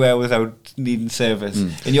go anywhere without needing service.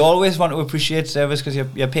 And you always want to appreciate service because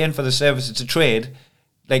you're paying for the service. It's a trade.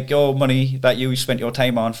 Like your money that you spent your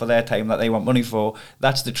time on for their time that they want money for,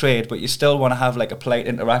 that's the trade. But you still want to have like a polite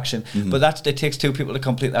interaction. But it takes 2 people to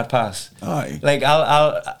complete that pass. Aye. Like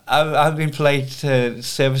I've been polite to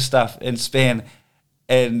service staff in Spain,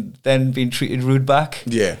 and then being treated rude back.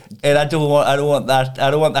 Yeah. And I don't want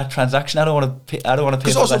that transaction. I don't want to pay for that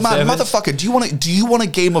Because also, man, service. motherfucker, do you want a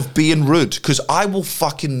game of being rude? Because I will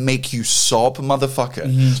fucking make you sob,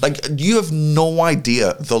 motherfucker. Like, you have no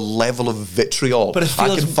idea the level of vitriol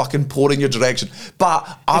I can fucking pour in your direction. But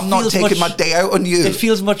I'm not taking my day out on you. It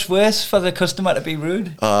feels much worse for the customer to be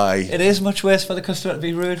rude. Aye. It is much worse for the customer to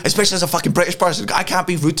be rude. Especially as a fucking British person. I can't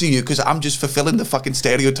be rude to you because I'm just fulfilling the fucking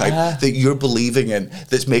stereotype that you're believing in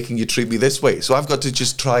that's making you treat me this way. So I've got to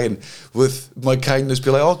just try and, with my kindness, be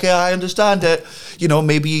like, okay, I understand it. You know,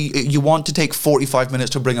 maybe you want to take 45 minutes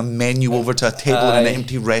to bring a menu over to a table in an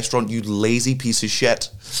empty restaurant, you lazy piece of shit.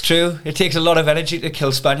 It's true. It takes a lot of energy to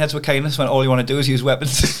kill Spaniards with kindness when all you want to do is use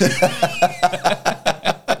weapons.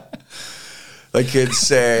 Like,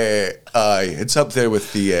 it's up there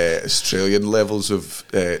with the Australian levels of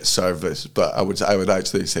service, but I would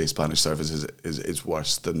actually say Spanish service is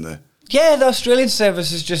worse than the... Yeah, the Australian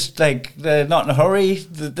service is just like, they're not in a hurry.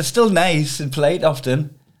 They're still nice and polite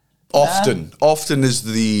often. Often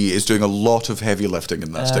is doing a lot of heavy lifting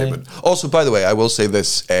in that statement. Also, by the way, I will say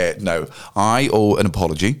this now. I owe an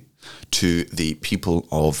apology to the people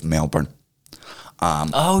of Melbourne.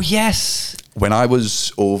 Oh, yes. When I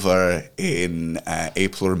was over in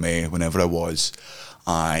April or May, whenever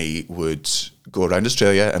I would go around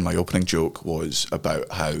Australia, and my opening joke was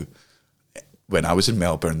about how when I was in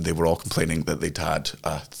Melbourne, they were all complaining that they'd had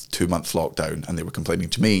a 2-month lockdown, and they were complaining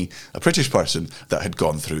to me, a British person, that had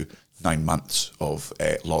gone through 9 months of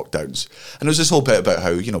lockdowns. And there's this whole bit about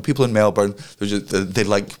how, you know, people in Melbourne, they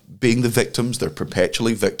like being the victims, they're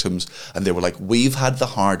perpetually victims, and they were like, we've had the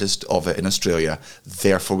hardest of it in Australia,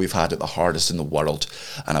 therefore we've had it the hardest in the world.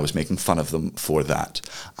 And I was making fun of them for that.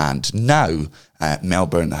 And now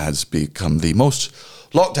Melbourne has become the most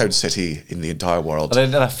lockdown city in the entire world. Are they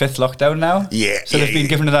in a 5th lockdown now? Yeah. So they've been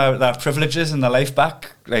given their privileges and their life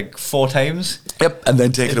back like 4 times. Yep, and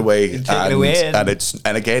then taken away. And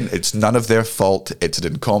again, it's none of their fault. It's an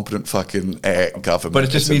incompetent fucking government. But it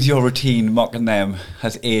just means your routine mocking them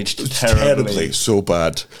has aged terribly. So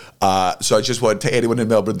bad. So I just want to anyone in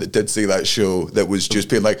Melbourne that did see that show that was just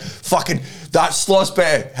being like, fucking, that sloss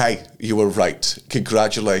bear. Hey, you were right.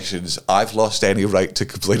 Congratulations. I've lost any right to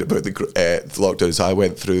complain about the lockdowns I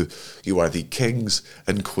went through. You are the kings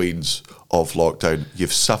and queens of lockdown.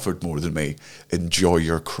 You've suffered more than me. Enjoy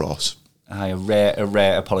your cross. A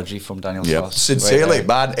rare apology from Daniel Sloss. Sincerely, right,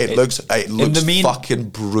 man, it looks fucking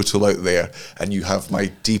brutal out there, and you have my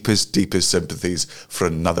deepest sympathies for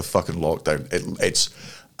another fucking lockdown.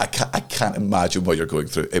 I can't imagine what you're going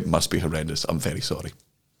through. It must be horrendous. I'm very sorry.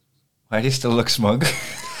 Why do you still look smug?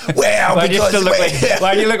 Well, why do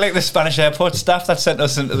you look like the Spanish airport staff that sent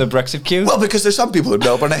us into the Brexit queue? Well, because there's some people in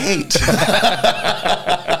Melbourne I hate.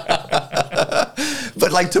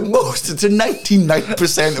 But like to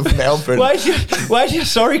 99% of Melbourne. Why is your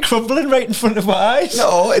sorry crumbling right in front of my eyes?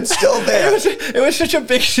 No, it's still there. It was such a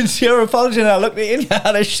big, sincere apology, and I looked at you and you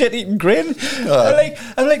had a shit-eating grin.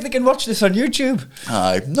 I'm like, they can watch this on YouTube.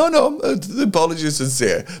 No, the apology is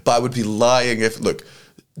sincere. But I would be lying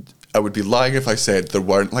if I said there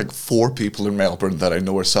weren't like 4 people in Melbourne that I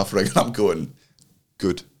know are suffering, and I'm going,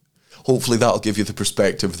 good. Hopefully that'll give you the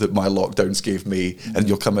perspective that my lockdowns gave me, and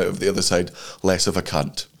you'll come out of the other side less of a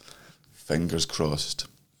cunt. Fingers crossed.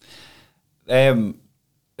 And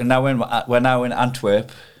now we're now in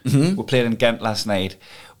Antwerp. Mm-hmm. We played in Ghent last night.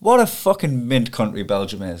 What a fucking mint country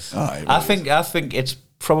Belgium is. I think it's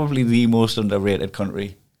probably the most underrated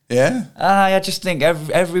country. Yeah? I just think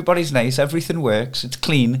everybody's nice, everything works, it's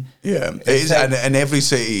clean. Yeah, it is, and every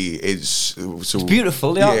city is so... It's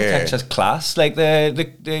beautiful, the architecture's class, like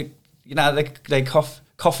the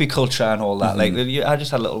coffee culture and all that. Mm-hmm. Like I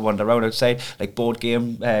just had a little wander around outside, like board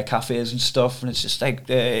game cafes and stuff, and it's just like,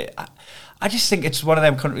 I just think it's one of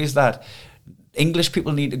them countries that English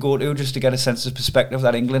people need to go to just to get a sense of perspective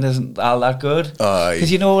that England isn't all that good.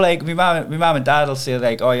 Because you know, like my mum and dad will say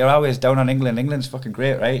like, "Oh, you're always down on England. England's fucking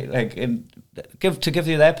great, right?" Like, to give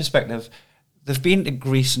you their perspective, they've been to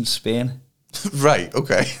Greece and Spain. Right.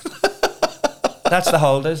 Okay. That's the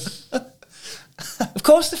holders. Of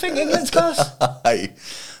course, they think England's class. Aye.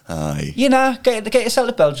 You know, get yourself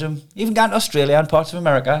to Belgium, even go to Australia and parts of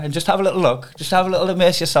America, and just have a little look. Just have a little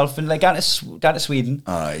immerse yourself in, like, down to Sweden.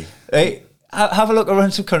 Aye. Right. Have a look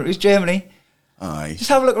around some countries, Germany. Aye. Just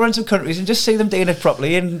have a look around some countries and just see them doing it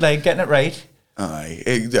properly and like getting it right. Aye.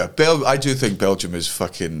 I do think Belgium is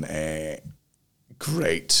fucking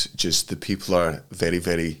great. Just the people are very,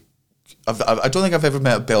 very... I don't think I've ever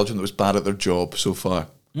met a Belgian that was bad at their job so far.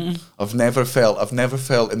 Mm-mm. I've never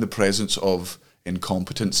felt in the presence of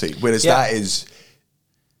incompetency, whereas that is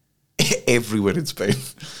everywhere in Spain.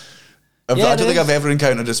 I don't think I've ever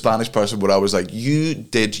encountered a Spanish person where I was like, you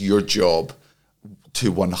did your job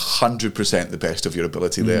to 100% the best of your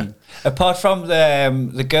ability there. Apart from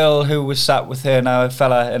the girl who was sat with her and our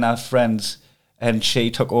fella and our friends, and she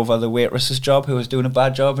took over the waitress's job, who was doing a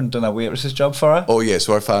bad job, and done a waitress's job for her. Oh yeah,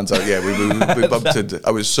 so our fans are, we bumped into. I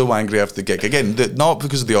was so angry after the gig. Again, not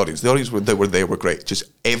because of the audience. The audience that were there were great. Just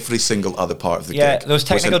every single other part of the gig. Yeah, those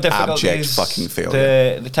technical was an difficulties. Abject fucking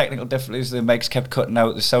failure. The technical difficulties, the mics kept cutting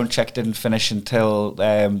out. The sound check didn't finish until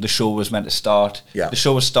the show was meant to start. Yeah. The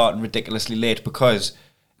show was starting ridiculously late because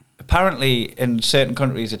apparently in certain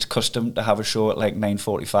countries it's custom to have a show at like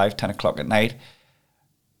 9:45, 10 o'clock at night.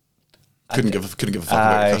 Couldn't give a fuck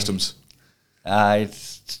about the customs.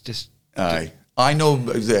 It's just... Aye. I know,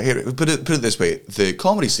 here, put it this way, the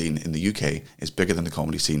comedy scene in the UK is bigger than the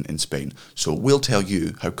comedy scene in Spain. So we'll tell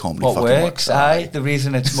you how comedy what fucking works. works. Aye. The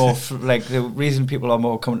reason it's more, the reason people are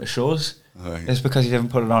more coming to shows is because you didn't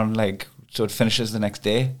put it on, like, so it finishes the next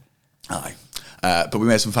day. Aye. But we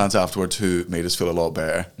met some fans afterwards who made us feel a lot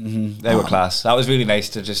better. Mm-hmm. They were class. That was really nice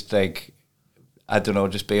to just, like... I don't know,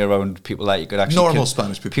 just be around people that you could actually... Normal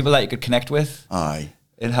Spanish people. People that you could connect with. Aye.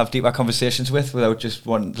 And have deeper conversations with without just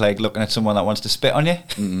looking at someone that wants to spit on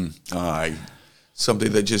you. Aye. Somebody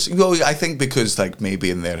that just... Well, I think because, like, maybe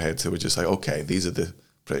in their heads they were just like, okay, these are the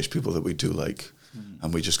British people that we do like.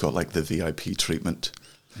 And we just got, like, the VIP treatment.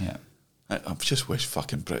 Yeah. I just wish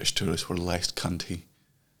fucking British tourists were less cunty.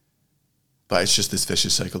 But it's just this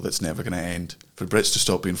vicious cycle that's never going to end. For Brits to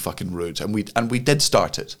stop being fucking rude, and we did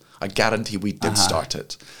start it. I guarantee we did start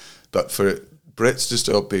it. But for Brits to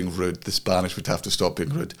stop being rude, the Spanish would have to stop being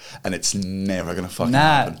rude, and it's never going to fucking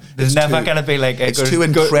happen. There's never going to be like a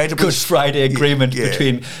Good Friday agreement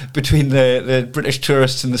between the British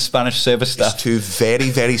tourists and the Spanish service staff. It's two very,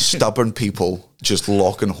 very stubborn people just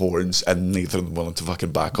locking horns, and neither of them willing to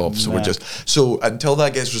fucking back off. So until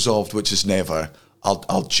that gets resolved, which is never,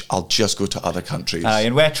 I'll just go to other countries.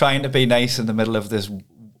 And we're trying to be nice in the middle of this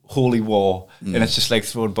holy war, and it's just like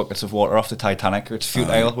throwing buckets of water off the Titanic. It's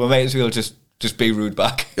futile. We might as well just be rude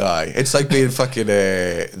back. Aye, it's like being fucking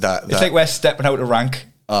It's like we're stepping out of rank.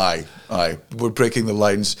 Aye, we're breaking the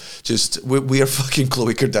lines. We are fucking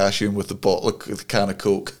Khloe Kardashian with the can of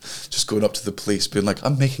Coke, just going up to the police, being like,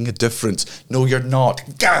 "I'm making a difference." No, you're not.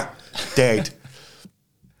 Gah! Dead.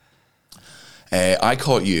 I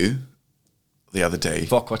caught you the other day.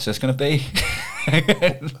 Fuck, what's this going to be?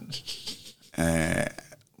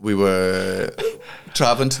 We were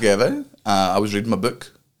traveling together. I was reading my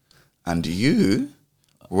book, and you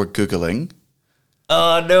were Googling.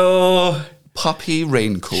 Oh no! Puppy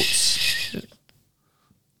raincoats.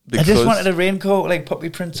 I just wanted a raincoat, like puppy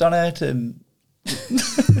prints on it, and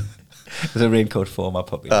there's a raincoat for my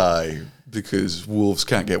puppy. Aye, because wolves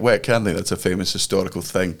can't get wet, can they? That's a famous historical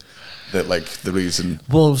thing. That, like, the reason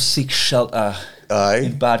wolves seek shelter. Aye.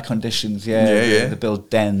 In bad conditions. Yeah. They build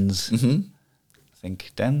dens. Mm-hmm. I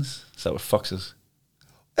think dens. Is that what foxes?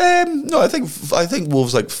 No, I think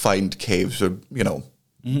wolves like find caves or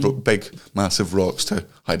big massive rocks to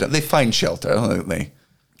hide. They find shelter, don't they?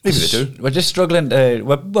 Maybe they do. We're just struggling to.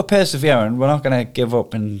 We're persevering. We're not going to give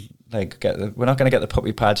up and we're not going to get the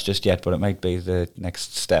puppy pads just yet, but it might be the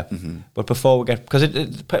next step. Mm-hmm. But before we get, because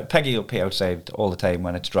Peggy will pee outside all the time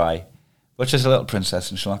when it's dry, but she's a little princess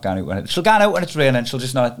and she'll not go out she'll go out when it's raining. She'll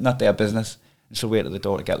just not their business, and she'll wait at the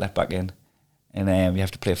door to get let back in, and you have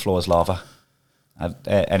to play floor as lava.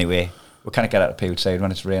 Anyway, we kind of get out of pee outside when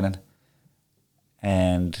it's raining,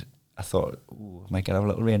 and I thought, I might get her a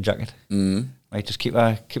little rain jacket. Mm. Might just keep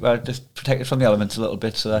her just protected from the elements a little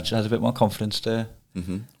bit, so that she has a bit more confidence to.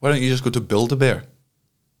 Mm-hmm. Why don't you just go to Build-A-Bear?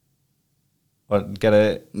 Or get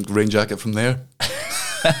a rain jacket from there?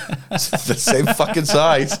 It's the same fucking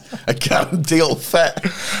size. I guarantee it'll fit.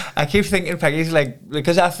 I keep thinking Peggy's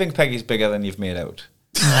because I think Peggy's bigger than you've made out.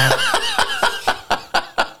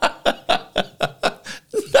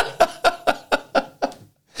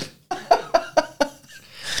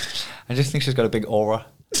 I just think she's got a big aura.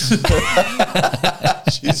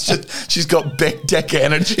 she's got big dick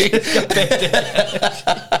energy. That's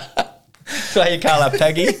why you call her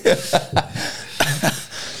Peggy.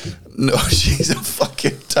 No, she's a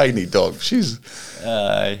fucking tiny dog. She's.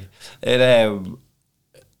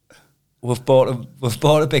 We've bought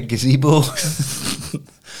a big gazebo.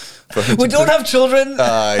 We don't have children.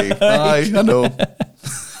 Aye, I know.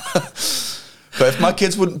 But if my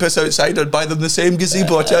kids wouldn't piss outside, I'd buy them the same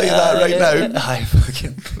gazebo. I'll tell you that right now. Aye,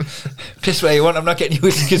 fucking piss where you want. I'm not getting you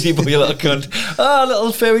a gazebo, you little cunt. Oh,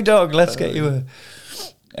 little fairy dog. Let's get you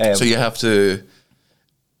a. So you have to.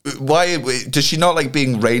 Why does she not like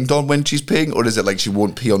being rained on when she's peeing, or is it like she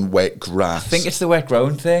won't pee on wet grass? I think it's the wet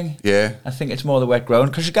ground thing. Yeah, I think it's more the wet ground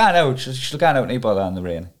because she's going out. She'll go out and bother in the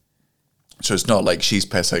rain. So it's not like she's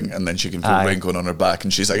pissing and then she can feel rain going on her back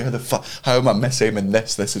and she's like, how am I misaiming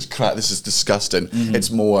this? This is crap. This is disgusting. Mm-hmm. It's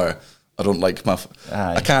more, I don't like my...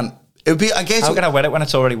 I can't... It would be, I guess... How can I wet it when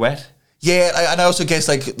it's already wet? Yeah, and I also guess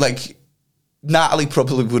like Natalie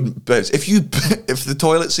probably wouldn't piss. If the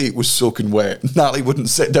toilet seat was soaking wet, Natalie wouldn't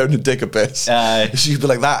sit down and take a piss. She'd be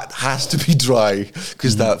like, that has to be dry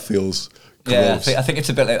because that feels... gross. Yeah, I think it's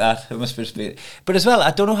a bit like that. It must just be. But as well, I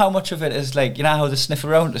don't know how much of it is like, you know how they sniff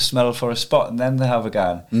around to smell for a spot and then they have a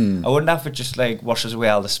gun. I wouldn't have it just like washes away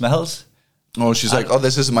all the smells. Oh, she's like,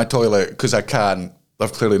 this isn't my toilet because I can.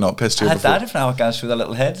 I've clearly not pissed here before. I had that if now it goes through their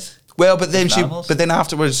little heads. Well, but then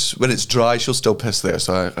afterwards, when it's dry, she'll still piss there.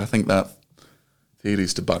 So I think that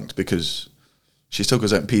theory's debunked because she still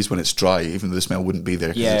goes out and pees when it's dry, even though the smell wouldn't be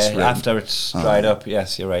there. Yeah, after it's dried up.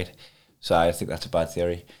 Yes, you're right. So I think that's a bad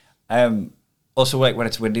theory. Also, like when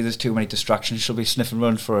it's windy, there's too many distractions. She'll be sniffing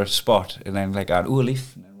around for a spot and then like, a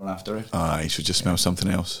leaf, and then run after it. You should just smell something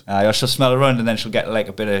else. Or she'll smell around and then she'll get like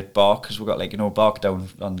a bit of bark because we've got like, bark down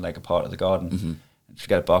on like a part of the garden. Mm-hmm. And she'll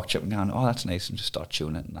get a bark chip and go, oh, that's nice, and just start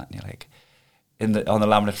chewing it and that. And you're like, on the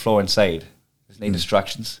laminate floor inside, there's no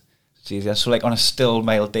distractions. It's easier. So like on a still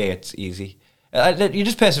male day, it's easy. You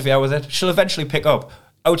just persevere with it. She'll eventually pick up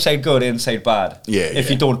outside good, inside bad. Yeah. If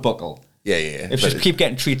you don't buckle. Yeah. If you keep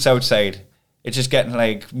getting treats outside, it's just getting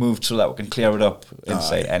like moved so that we can clear it up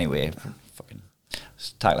inside. Anyway, fucking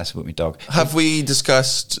talk less about my dog. Have we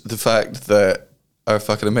discussed the fact that our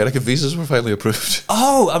fucking American visas were finally approved?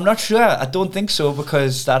 Oh, I'm not sure. I don't think so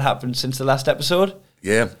because that happened since the last episode.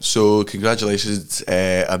 Yeah, so congratulations,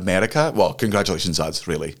 America. Well, congratulations, us,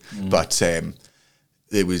 really. But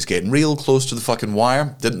it was getting real close to the fucking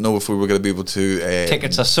wire. Didn't know if we were going to be able to...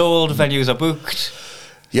 Tickets are sold, venues are booked.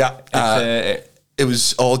 Yeah. It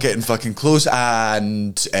was all getting fucking close,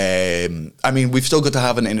 and I mean, we've still got to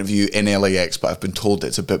have an interview in LAX, but I've been told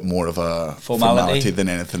it's a bit more of a formality than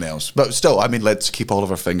anything else. But still, I mean, let's keep all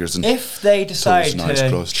of our fingers and if they decide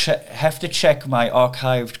toes to have to check my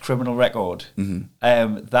archived criminal record,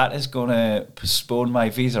 that is going to postpone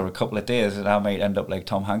my visa a couple of days, and I might end up like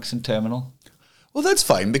Tom Hanks in Terminal. Well, that's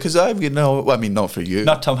fine because I mean, not for you.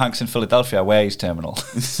 Not Tom Hanks in Philadelphia, where he's Terminal.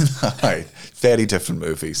 Right. Very different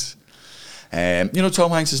movies.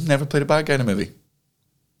 Tom Hanks has never played a bad guy in a movie.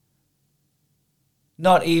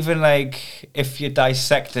 Not even like if you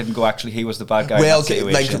dissect it and go, actually, he was the bad guy. Well, in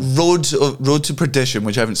that like situation. Road to Perdition,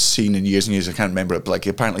 which I haven't seen in years and years. I can't remember it. But like,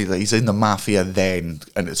 apparently, he's in the mafia then,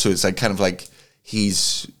 and so it's like kind of like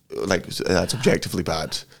he's like that's objectively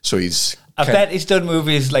bad. So he's. I bet he's done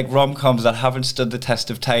movies like rom-coms that haven't stood the test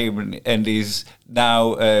of time, and he's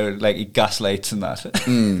now like he gaslights and that.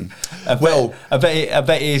 I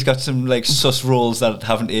bet he's got some like sus roles that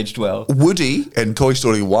haven't aged well. Woody in Toy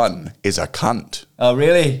Story 1 is a cunt. Oh,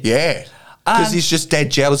 really? Yeah. Because he's just dead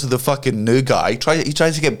jealous of the fucking new guy. He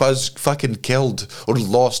tries to get Buzz fucking killed or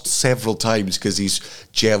lost several times because he's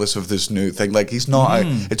jealous of this new thing. Like, he's not...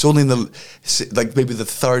 it's only in maybe the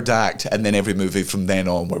third act and then every movie from then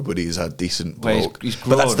on where Woody is a decent bloke. He's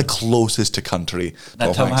but that's the closest to country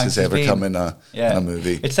Tom Hanks has ever come in a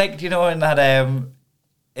movie. It's like,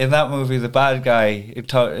 in that movie, the bad guy in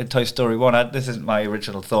Toy Story 1, this isn't my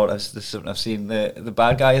original thought, this is something I've seen, the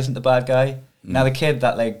bad guy isn't the bad guy. Now the kid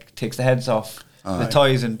that like takes the heads off the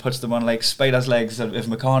toys and puts them on like Spider's legs of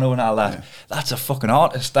Meccano and all that, that's a fucking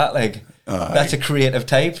artist, that's a creative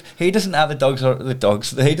type. He doesn't have the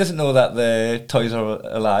dogs, he doesn't know that the toys are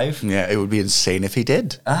alive. Yeah, it would be insane if he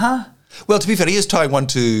did. Well, to be fair, he is tying one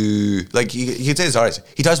to, like, you could say it's alright.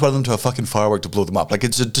 He ties one of them to a fucking firework to blow them up. Like,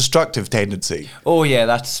 it's a destructive tendency. Oh,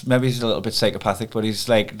 yeah, maybe he's a little bit psychopathic, but he's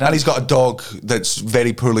like... And he's got a dog that's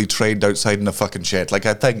very poorly trained outside in a fucking shed. Like,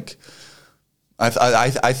 I think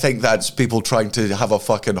that's people trying to have a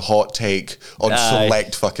fucking hot take on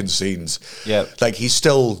select fucking scenes. Yeah. Like, he's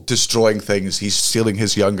still destroying things. He's stealing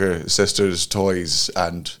his younger sister's toys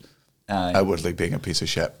and... outwardly being a piece of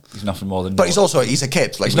shit. He's nothing more than. But he's a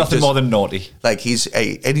kid. Like, he's nothing more than naughty. Like, he's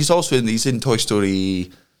in Toy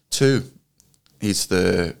Story 2. He's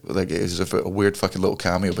a weird fucking little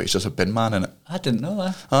cameo, but he's just a bin man in it. I didn't know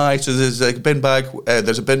that. Aye, so there's like a bin bag.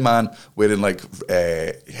 There's a bin man wearing like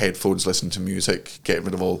headphones, listening to music, getting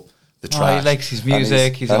rid of all the trash. He likes his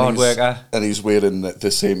music. He's a hard worker, and he's wearing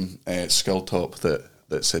the same skull top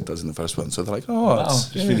that Sid does in the first one. So they're like,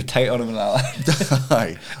 just really tight on him and all that.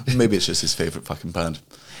 Aye. Maybe it's just his favourite fucking band.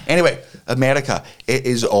 Anyway, America, it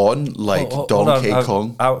is on like Donkey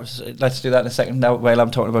Kong. Let's do that in a second. Now, while I'm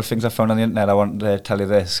talking about things I found on the internet, I wanted to tell you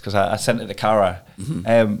this because I sent it to Cara.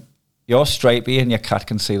 You're stripy and your cat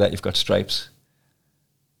can see that you've got stripes.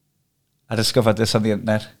 I discovered this on the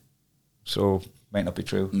internet, so might not be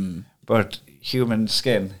true. But human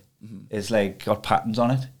skin is like got patterns on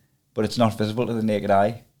it, but it's not visible to the naked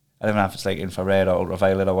eye. I don't know if it's like infrared or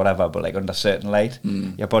ultraviolet or whatever, but like under certain light,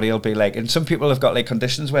 your body will be like, and some people have got like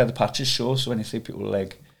conditions where the patches show, so when you see people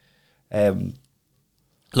like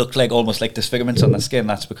look like almost like disfigurements on their skin,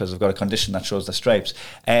 that's because they've got a condition that shows the stripes.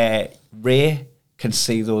 Ray can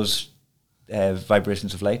see those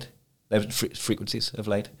vibrations of light, frequencies of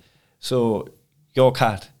light. So your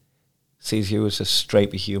cat sees you as a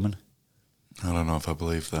stripy human. I don't know if I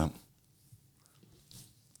believe that.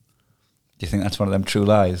 Do you think that's one of them true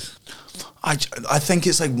lies? I think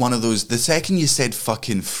it's like one of those, the second you said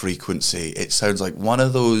fucking frequency, it sounds like one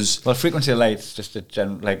of those... Well, frequency of light is just a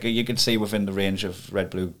general, like you can see within the range of red,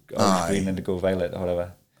 blue, orange, green, indigo, violet, or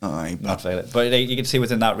whatever. Not violet. But you can see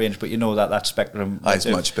within that range, but you know that spectrum... It's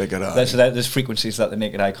much bigger. So there's frequencies that the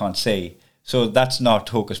naked eye can't see. So that's not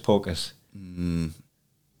hocus pocus.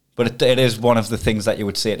 But it is one of the things that you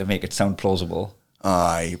would say to make it sound plausible.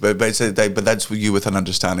 Aye, but that's you with an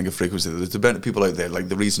understanding of frequency. There's a bit of people out there, like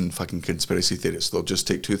the reason fucking conspiracy theorists, they'll just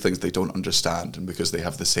take two things they don't understand, and because they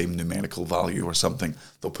have the same numerical value or something,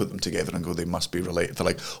 they'll put them together and go, they must be related. They're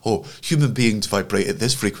like, oh, human beings vibrate at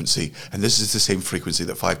this frequency, and this is the same frequency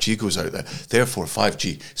that 5G goes out there. Therefore,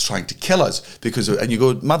 5G is trying to kill us because and you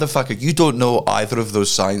go, motherfucker, you don't know either of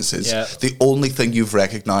those sciences. Yeah. The only thing you've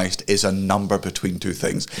recognised is a number between two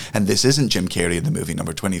things, and this isn't Jim Carrey in the movie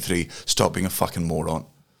number 23. Stop being a fucking moron.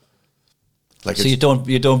 Like, So you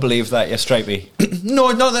don't believe that you're stripey?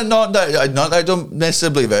 no, not that I don't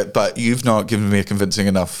necessarily believe it, but you've not given me a convincing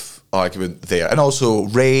enough argument there. And also,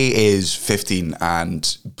 Ray is 15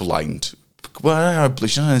 and blind. Well,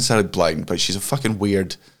 she's not necessarily blind, but she's a fucking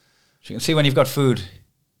weird. She can see when you've got food.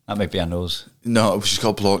 That might be a nose. No, she's got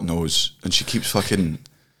a blocked nose, and she keeps fucking.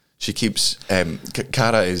 She keeps.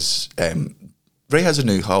 Cara is. Ray has a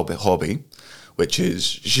new hobby, which is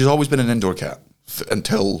she's always been an indoor cat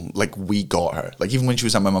until like we got her. Like even when she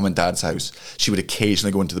was at my mum and dad's house, she would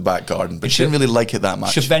occasionally go into the back garden, but she didn't really like it that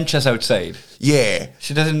much. She ventures outside. Yeah,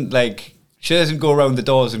 She doesn't go around the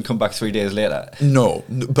doors and come back 3 days later. no,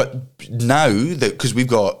 but now that because we've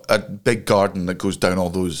got a big garden that goes down all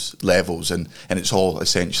those levels, and it's all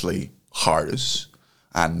essentially hers,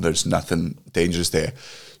 and there's nothing dangerous there,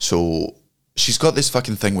 so. She's got this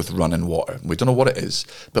fucking thing with running water. We don't know what it is,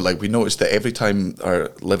 but like we noticed that every time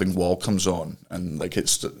our living wall comes on, and like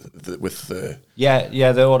it's with the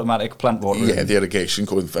the automatic plant water. the irrigation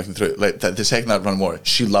going fucking through it. Like the second that run water,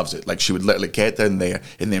 she loves it. Like she would literally get down there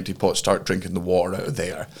in the empty pot, start drinking the water out of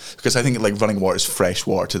there, because I think like running water is fresh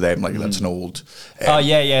water to them. Like that's an old.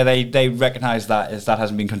 They recognise that as that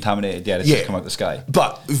hasn't been contaminated yet. It's just come out the sky.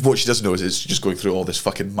 But what she doesn't know is it's just going through all this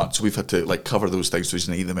fucking mud. So we've had to like cover those things so she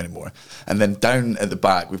doesn't eat them anymore. And then down at the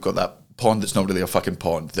back, we've got that pond that's not really a fucking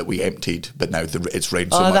pond that we emptied, but now it's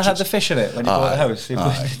rained so much. Oh, that had the fish in it when you bought the house.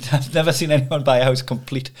 I've never seen anyone buy a house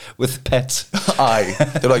complete with pets. Aye.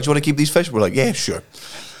 They're like, do you want to keep these fish? We're like, yeah, sure.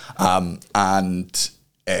 And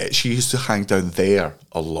she used to hang down there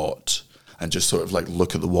a lot and just sort of like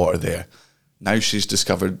look at the water there. Now she's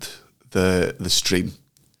discovered the stream.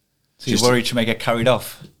 So you're worried she may get carried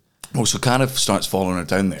off? Well, so Cara starts following her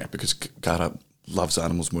down there because Cara loves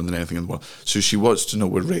animals more than anything in the world. So she wants to know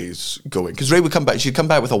where Ray's going. Because Ray would come back, she'd come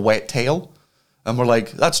back with a wet tail. And we're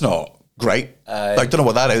like, that's not great. Like, don't know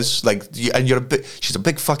what that is. Like, and she's a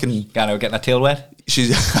big fucking... Getting that tail wet? She's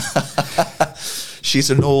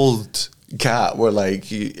an old cat. We're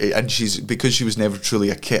like, and she's, because she was never truly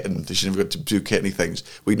a kitten, she never got to do kitteny things.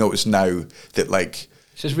 We notice now that like...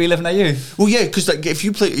 She's reliving her youth. Well, yeah, because like if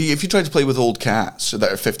you try to play with old cats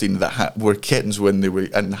that are 15 that were kittens when they were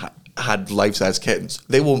and had lives as kittens,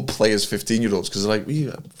 they won't play as 15-year-olds because they're like,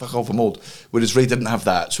 fuck off, I'm old. Whereas Ray didn't have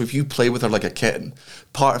that. So if you play with her like a kitten,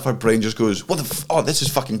 part of her brain just goes, this is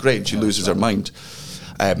fucking great, and she loses her mind.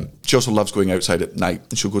 She also loves going outside at night,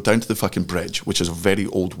 and she'll go down to the fucking bridge, which is a very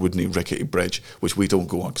old woodeny rickety bridge, which we don't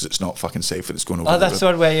go on because it's not fucking safe and it's going over. Oh, that's the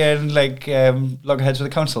one where you're in like loggerheads with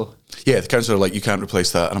the council. Yeah, the council are like, you can't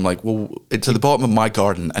replace that, and I'm like, well, it's at the bottom of my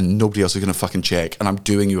garden, and nobody else is going to fucking check, and I'm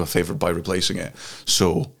doing you a favour by replacing it.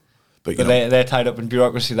 So. But they're tied up in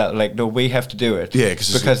bureaucracy that like, no, we have to do it. Yeah,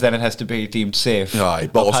 because then it has to be deemed safe. Aye,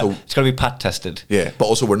 but also it's got to be pat tested. Yeah, but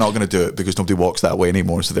also we're not going to do it because nobody walks that way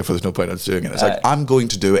anymore, so therefore there's no point in us doing it. It's like, I'm going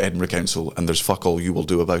to do it, Edinburgh Council, and there's fuck all you will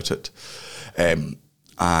do about it. And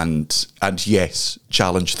yes,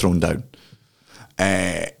 challenge thrown down.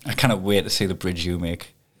 I cannot wait to see the bridge you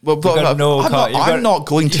make. Well, but I'm not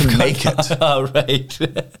going to make it. All right.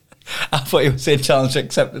 I thought you were saying challenge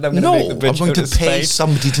accepted. I'm going to make the bridge. I'm going to pay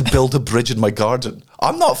somebody to build a bridge in my garden.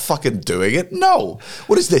 I'm not fucking doing it. No.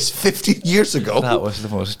 What is this, 15 years ago? That was the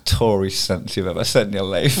most Tory sentence you've ever said in your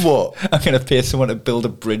life. What? I'm going to pay someone to build a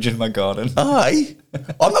bridge in my garden. Aye.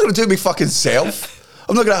 I'm not going to do it my fucking self.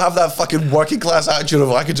 I'm not going to have that fucking working class attitude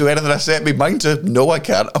of I can do anything I set my mind to. No, I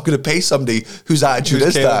can't. I'm going to pay somebody whose attitude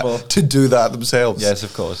is capable. that to do that themselves. Yes,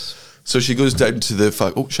 of course. So she goes down to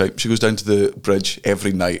the she goes down to the bridge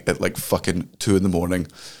every night at like fucking 2 a.m. And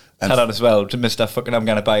had on as well to Mr. fucking I'm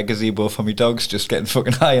gonna buy a gazebo for me dogs, just getting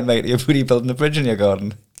fucking high and late. You're really building a bridge in your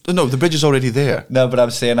garden. No, the bridge is already there. No, but I'm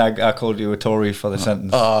saying I called you a Tory for the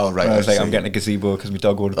sentence. Oh, right. I was like, I'm getting a gazebo because my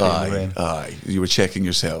dog won't play in the rain. Aye, you were checking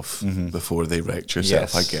yourself before they wrecked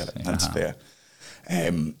yourself. Yes. I get it. That's fair.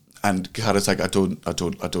 And Cara's like, I don't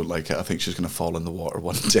like it. I think she's going to fall in the water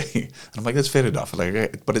one day. And I'm like, that's fair enough.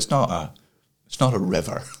 Like, but it's not a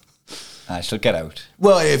river. She'll get out.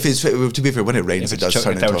 Well, to be fair, when it rains, it does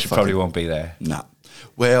turn into a she probably won't be there. Nah.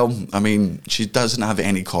 Well, I mean, she doesn't have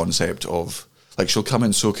any concept of, like, she'll come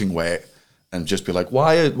in soaking wet and just be like,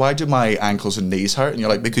 why do my ankles and knees hurt? And you're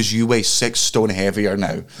like, because you weigh 6 stone heavier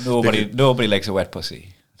now. Nobody likes a wet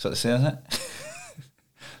pussy. That's what they say, isn't it?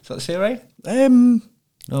 That's what they say, right?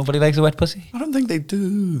 Nobody likes a wet pussy? I don't think they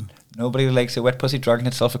do. Nobody likes a wet pussy dragging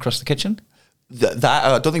itself across the kitchen? That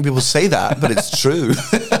I don't think people say that, but it's true.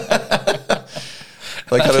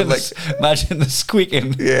 Imagine the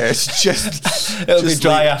squeaking. Yeah, it's just... It'll be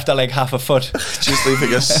dry after like half a foot. Just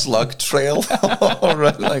leaving a slug trail.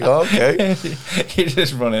 Right, like, okay. You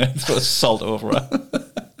just run in and throw salt over it.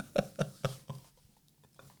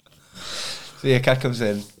 So your cat comes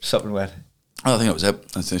in, something wet. I think that was it.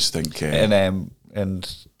 I just think...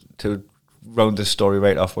 And to round this story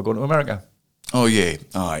right off, we're going to America. Oh, yeah.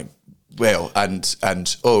 Aye. Well, and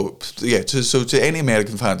yeah, so to any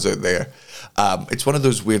American fans out there, it's one of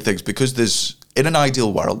those weird things, because there's, in an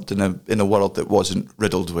ideal world, in a world that wasn't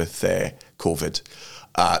riddled with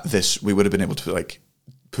COVID, we would have been able to like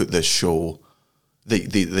put this show,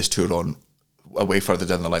 this tour on way further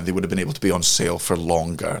down the line. They would have been able to be on sale for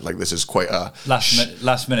longer. Like, this is quite a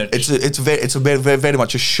last minute. It's very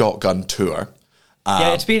much a shotgun tour.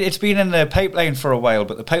 Yeah, it's been in the pipeline for a while,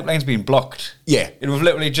 but the pipeline's been blocked. Yeah. It was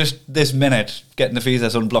literally just this minute getting the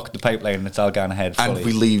visas unblocked the pipeline, and it's all gone ahead fully. And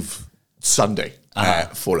we leave Sunday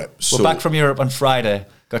for it. So we're back from Europe on Friday.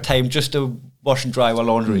 Got time just to wash and dry our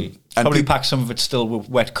laundry. And probably pack some of it still with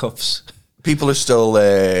wet cuffs. People are still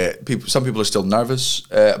some people are still nervous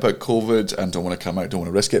about COVID and don't want to come out, don't want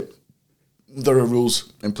to risk it. There are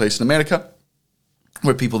rules in place in America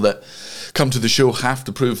where people that come to the show have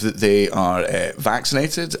to prove that they are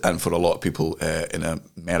vaccinated, and for a lot of people in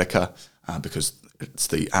America, because it's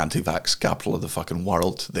the anti-vax capital of the fucking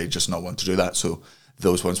world, they just not want to do that, so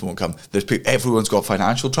those ones won't come. Everyone's got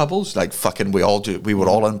financial troubles, like fucking we all do. We were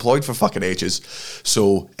all unemployed for fucking ages.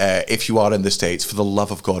 So if you are in the States, for the love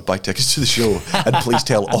of God, buy tickets to the show and please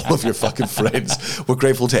tell all of your fucking friends. We're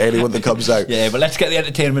grateful to anyone that comes out. Yeah, but let's get the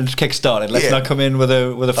entertainment kick-started. Let's not come in with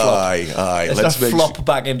a flop. Aye. Let's not flop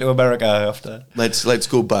back into America after. Let's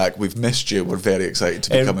go back. We've missed you. We're very excited to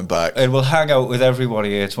be coming back. And we'll hang out with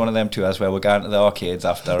everybody. It's one of them tours where we're going to the arcades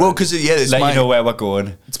after. Well, because it's let you know where we're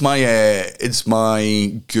going. It's my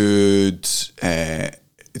good.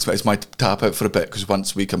 It's my tap out for a bit, because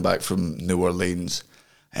once we come back from New Orleans,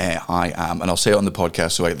 I am, and I'll say it on the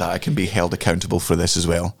podcast so that I can be held accountable for this as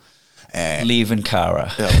well. Leaving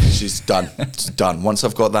Cara. Yeah, she's done. It's done. Once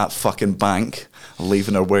I've got that fucking bank, I'm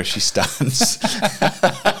leaving her where she stands.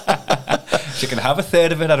 She can have a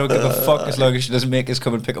third of it. I don't give a fuck, as long as she doesn't make us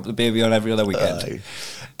come and pick up the baby on every other weekend.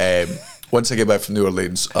 Once I get back from New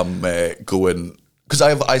Orleans, I'm going.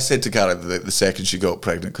 Because I said to Cara the second she got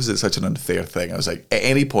pregnant, because it's such an unfair thing, I was like, at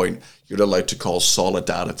any point you're allowed to call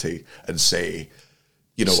solidarity and say,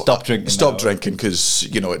 stop drinking, because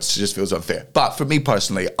it just feels unfair. But for me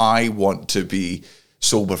personally, I want to be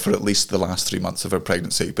sober for at least the last 3 months of her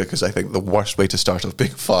pregnancy, because I think the worst way to start off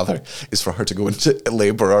being a father is for her to go into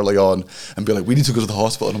labour early on and be like, we need to go to the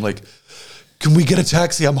hospital, and I'm like, can we get a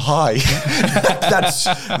taxi? I'm high.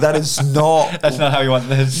 That is not... That's not how you want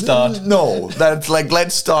to start. No, that's like,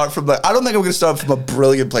 let's start from I don't think I'm going to start from a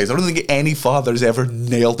brilliant place. I don't think any father's ever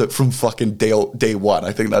nailed it from fucking day one.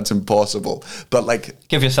 I think that's impossible. But like...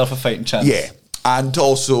 give yourself a fighting chance. Yeah. And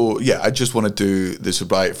also, I just want to do the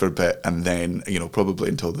sobriety for a bit, and then, probably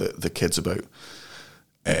until the kid's about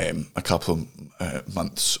a couple of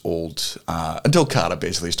months old, until Cara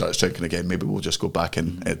basically starts drinking again. Maybe we'll just go back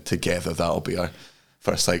in together. That'll be our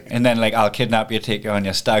first and then I'll kidnap you, take you on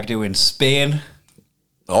your stag do in Spain.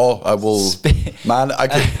 Oh, I will. Spain. Man, I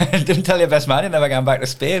didn't tell your best man you're never going back to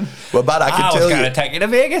Spain. Well, man, I can tell you. I was going to take you to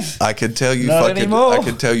Vegas. I can tell you Not anymore. I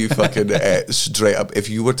can tell you fucking straight up, if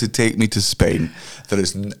you were to take me to Spain, there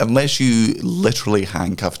is, unless you literally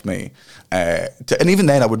handcuffed me, and even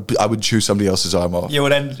then I would chew somebody else's arm off. You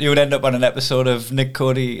would end up on an episode of Nick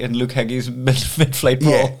Cody and Luke Heggy's mid-flight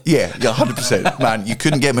brawl. Yeah, 100%. Man, you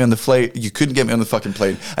couldn't get me on the flight. You couldn't get me on the fucking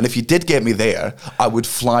plane. And if you did get me there, I would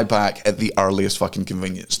fly back at the earliest fucking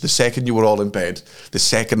convenience. The second you were all in bed, the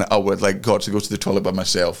second I would got to go to the toilet by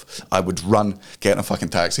myself, I would run, get in a fucking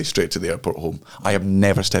taxi straight to the airport home. I am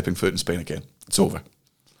never stepping foot in Spain again. It's over.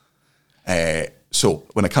 So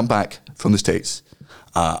when I come back from the States,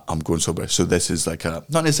 I'm going sober. So this is like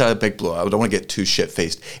not necessarily a big blow. I don't want to get too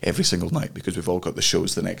shit-faced every single night, because we've all got the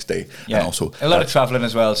shows the next day. Yeah, and also a lot of travelling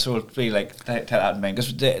as well. So it'll be like, take that in mind.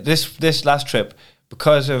 Because this last trip,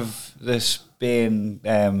 because of the Spain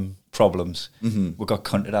problems, we got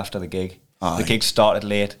cunted after the gig. Aye. The gig started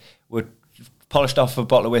late. We polished off a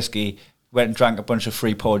bottle of whiskey, went and drank a bunch of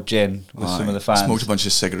free poured gin with some of the fans. Smoked a bunch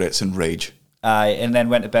of cigarettes and rage. And then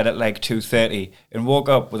went to bed at like 2:30 and woke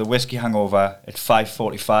up with a whiskey hangover at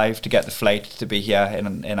 5:45 to get the flight to be here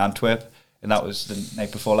in Antwerp, and that was the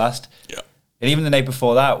night before last. Yeah. And even the night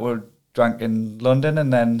before that, we drank in London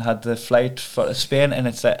and then had the flight for Spain, and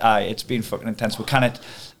it's it's been fucking intense. We cannot,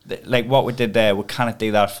 like what we did there, we cannot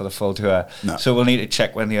do that for the full tour. No. So we'll need to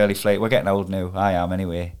check when the early flight. We're getting old now. I am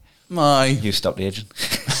anyway. You stopped aging.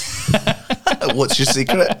 What's your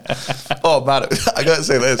secret? Oh man, I gotta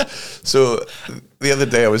say this. So the other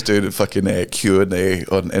day I was doing a fucking Q&A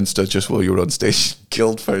on Insta just while you were on stage in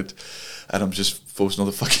Guildford, and I'm just posting all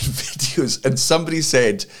the fucking videos. And somebody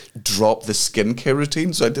said, drop the skincare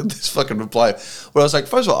routine. So I did this fucking reply where I was like,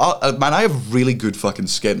 first of all, man, I have really good fucking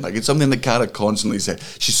skin. Like, it's something that Cara constantly said.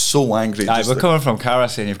 She's so angry. Aye, we're coming from Cara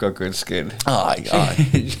saying you've got good skin.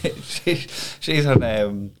 Aye. She's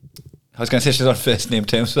on... I was going to say she's on first name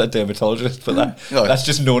terms with a dermatologist, but that's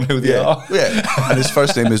just known who they are. Yeah, and his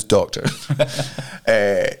first name is Doctor.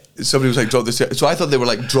 Somebody was like, drop this. So I thought they were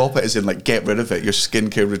like, drop it as in like, get rid of it. Your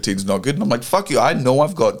skincare routine's not good. And I'm like, fuck you. I know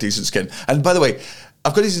I've got decent skin. And by the way,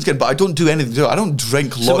 I've got decent skin, but I don't do anything to it. I don't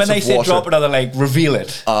drink lots of water. So when they say drop it, are they like, reveal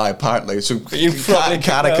it? Apparently. So you probably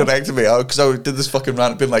Cara corrected me because I did this fucking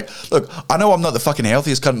rant being like, look, I know I'm not the fucking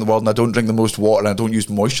healthiest cunt in the world and I don't drink the most water and I don't use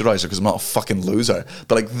moisturiser because I'm not a fucking loser.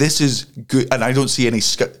 But like, this is good and I don't see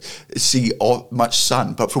much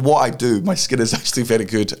sun. But for what I do, my skin is actually very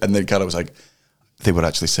good. And then Cara was like, they were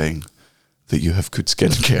actually saying that you have good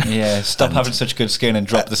skincare. Yeah, stop having such good skin and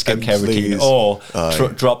drop the skincare routine, or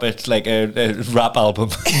drop it like a rap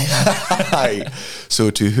album.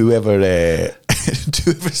 So to whoever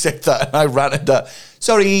said that, and I ranted that.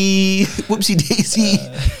 Sorry, whoopsie daisy,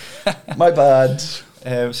 my bad.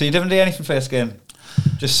 So you didn't do anything for your skin?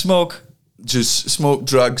 Just smoke,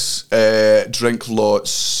 drugs, drink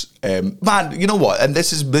lots. Man, you know what? And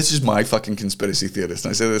this is my fucking conspiracy theorist.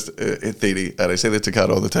 And I say this theory, and I say this to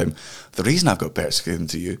Cara all the time. The reason I've got better skin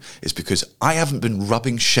to you is because I haven't been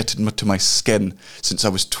rubbing shit to my skin since I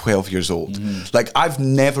was 12 years old. Like, I've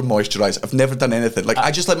never moisturised. I've never done anything. Like,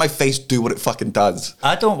 I just let my face do what it fucking does.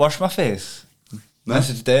 I don't wash my face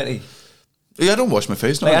unless it's dirty. Yeah, I don't wash my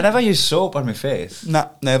face. No, like, I never use soap on my face. Nah,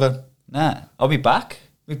 never. Nah, I'll be back.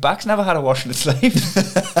 My back's never had a wash in its life.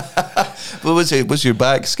 What was your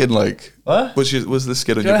back skin like? What? Was the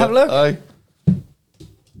skin on Do your back? have a look? Aye.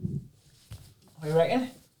 What do you reckon?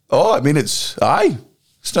 Oh, I mean, it's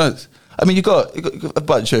not. I mean, you got a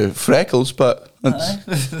bunch of freckles, but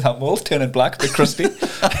that mold turning black, a bit crusty.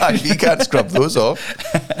 You can't scrub those off.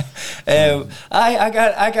 I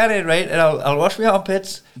got it right, and I'll wash my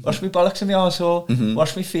armpits, wash my bollocks and my arsehole,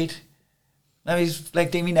 wash my feet. Maybe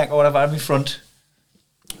like do my neck or whatever, and my front.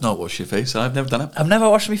 Not wash your face. I've never done it. I've never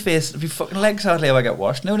washed my face. My fucking legs hardly ever get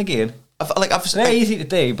washed. Now and again. It's very easy to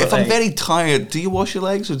do. But if I'm very tired, do you wash your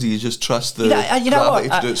legs or do you just trust the you know gravity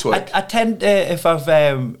what? to do its work? I tend to, if I've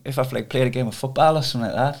like played a game of football or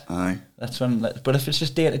something like that. Aye. That's when. But if it's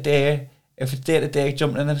just day to day,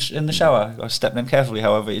 jumping in the shower or stepping in carefully,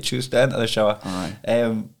 however you choose to enter the shower.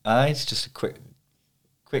 Aye. It's just a quick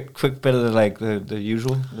bit of the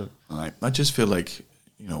usual. Aye. I just feel like,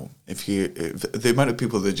 you know, if the amount of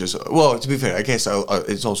people that just, well, to be fair, I guess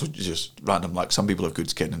it's also just random. Like, some people have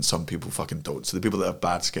good skin and some people fucking don't. So the people that have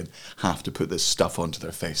bad skin have to put this stuff onto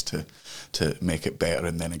their face to make it better,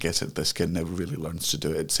 and then I guess the skin never really learns to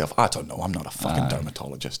do it itself. I don't know. I'm not a fucking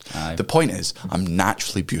dermatologist. Aye. The point is, I'm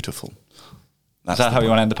naturally beautiful. Is that how you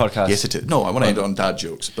want to end the podcast? Yes, it is. No, I want to end it on dad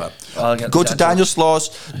jokes, but go to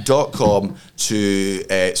danielsloss.com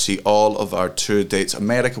to see all of our tour dates.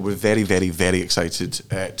 America, we're very, very, very excited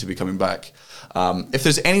to be coming back. If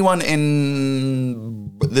there's anyone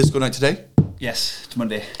in this going out today? Yes, it's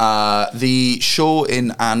Monday. The show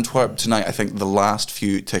in Antwerp tonight, I think the last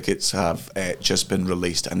few tickets have just been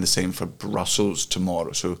released, and the same for Brussels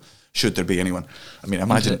tomorrow. So should there be anyone, I mean,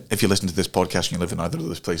 imagine if you listen to this podcast and you live in either of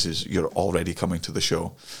those places, you're already coming to the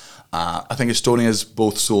show. I think Estonia's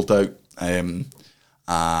both sold out, and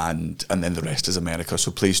then the rest is America. So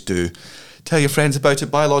please do tell your friends about it.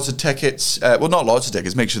 Buy lots of tickets. Well, not lots of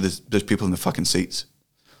tickets. Make sure there's people in the fucking seats.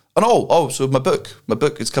 And so my book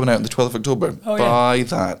is coming out on the 12th of October. Buy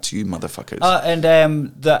that, you motherfuckers.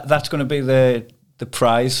 And that's going to be the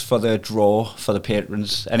prize for the draw for the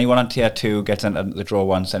patrons. Anyone on tier 2 gets entered the draw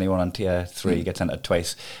once. Anyone on tier 3 gets entered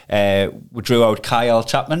twice. We drew out Kyle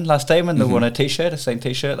Chapman last time, and they won a signed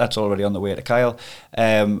t-shirt. That's already on the way to Kyle.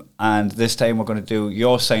 And this time we're going to do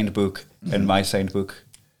your signed book and my signed book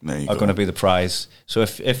are going to be the prize. So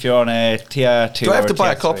if you're on a tier 2, do I have to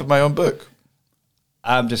buy a copy of my own book?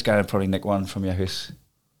 I'm just going to probably nick one from your house.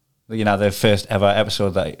 You know, the first ever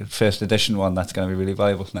episode, that first edition one, that's going to be really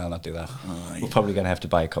valuable. No, I'll not do that. We're probably going to have to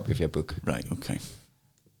buy a copy of your book. Right, okay.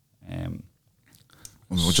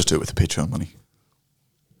 We'll just do it with the Patreon money.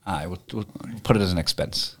 We'll put it as an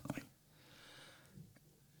expense. Aye.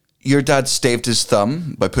 Your dad staved his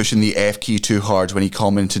thumb by pushing the F key too hard when he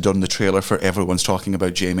commented on the trailer for Everyone's Talking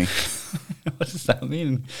About Jamie. What does that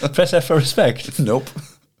mean? Press F for respect? Nope.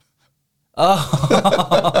 Oh,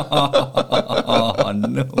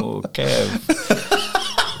 no, Kev.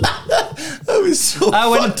 That was so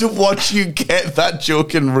fun to watch you get that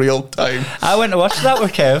joke in real time. I went to watch that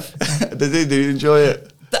with Kev. Did you enjoy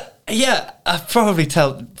it? Yeah, I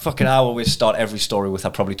always start every story with, I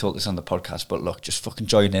probably told this on the podcast, but look, just fucking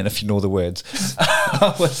join in if you know the words.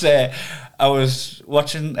 I was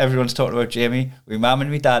watching, everyone's talking about Jamie, my mum and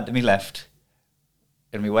my dad to my left,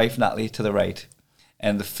 and my wife Natalie to the right.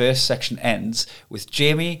 And the first section ends with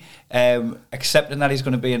Jamie accepting that he's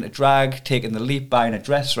going to be into drag, taking the leap, buying a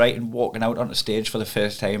dress, right, and walking out onto stage for the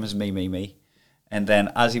first time as Me. And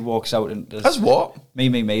then as he walks out... As what?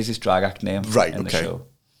 Me is his drag act name. Right, in the okay. show.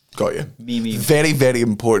 Got you. Me. Very, very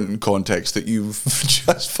important context that you've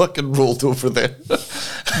just fucking rolled over there.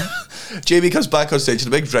 Jamie comes back on stage in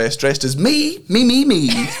a big dress, dressed as me.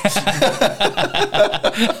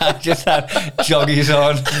 I just had joggies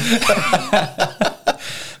on.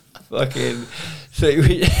 Fucking... So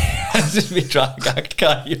this is me drag act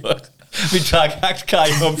Kai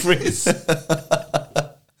Humphries.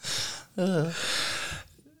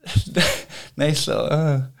 Nice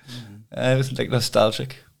little... it was like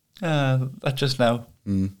nostalgic. That just now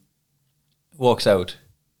walks out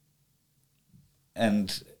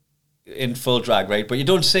and in full drag, right? But you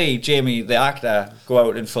don't see Jamie, the actor, go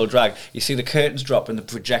out in full drag. You see the curtains drop and the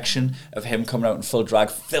projection of him coming out in full drag,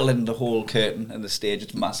 filling the whole curtain and the stage.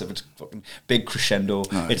 It's massive. It's fucking big crescendo.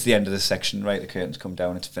 Nice. It's the end of the section, right? The curtains come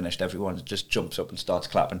down. It's finished. Everyone just jumps up and starts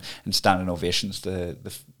clapping and standing ovations. The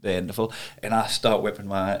interval, and I start whipping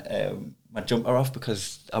my jumper off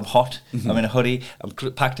because I'm hot. I'm in a hoodie. I'm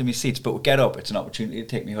packed in my seats. But we get up. It's an opportunity to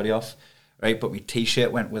take my hoodie off, right? But my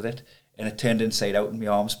t-shirt went with it. And it turned inside out and my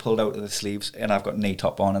arms pulled out of the sleeves and I've got knee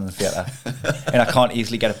top on in the theatre. And I can't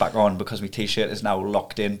easily get it back on because my t-shirt is now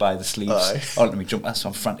locked in by the sleeves onto my jumper, so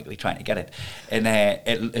I'm frantically trying to get it. And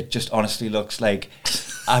it just honestly looks like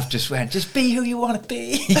I've just went, just be who you want to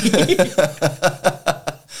be.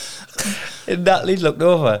 And Natalie looked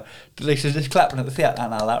over, she's just clapping at the theatre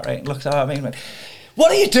and all that, right? And looks at me and went,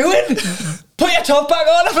 what are you doing? Put your top back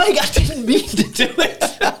on. I'm like, I didn't mean to do it.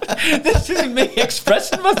 This isn't me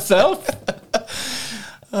expressing myself.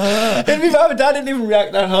 And my mum and dad didn't even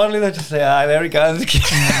react that hardly. They just say, there he goes.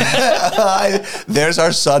 There's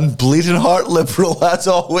our son, bleeding heart liberal as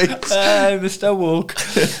always. Mr. Woke.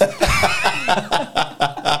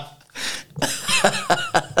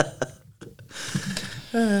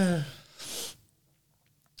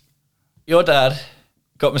 Your dad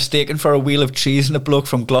got mistaken for a wheel of cheese and a bloke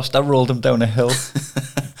from Gloucester rolled him down a hill.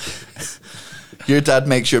 Your dad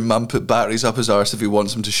makes your mum put batteries up his arse if he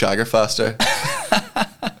wants him to shag her faster.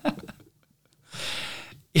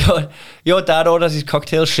 Your dad orders his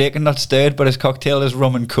cocktail shaken, not stirred, but his cocktail is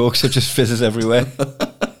rum and coke, so it just fizzes everywhere.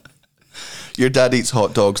 Your dad eats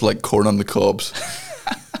hot dogs like corn on the cobs.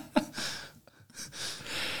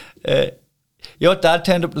 Your dad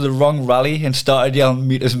turned up to the wrong rally and started yelling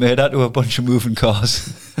 "meet us murder" to a bunch of moving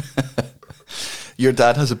cars. Your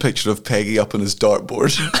dad has a picture of Peggy up on his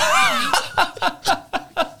dartboard.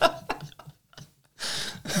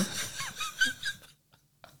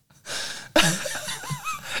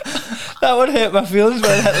 That would hurt my feelings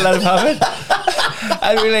when I had to let him have it.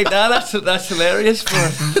 I'd be like, nah, that's hilarious, bro.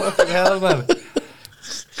 Fucking hell, man.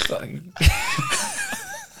 Fucking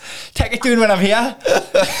take it doing when I'm here.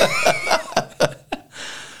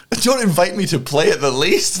 Don't invite me to play at the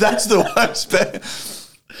least. That's the worst bit.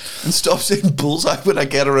 And stop saying bullseye when I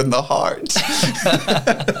get her in the heart.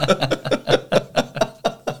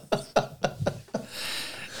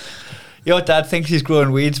 Your dad thinks he's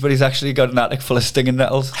growing weeds, but he's actually got an attic full of stinging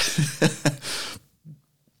nettles.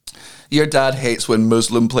 Your dad hates when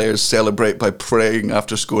Muslim players celebrate by praying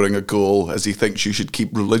after scoring a goal, as he thinks you should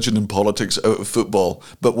keep religion and politics out of football,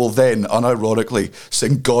 but will then, unironically,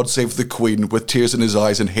 sing God Save the Queen with tears in his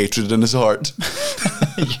eyes and hatred in his heart.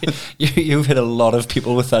 You've hit a lot of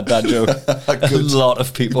people with that dad joke. A lot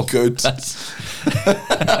of people. Good.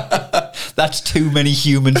 That's too many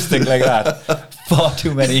humans think like that. Far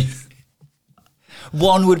too many.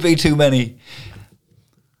 One would be too many.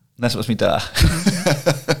 Unless it was me dad.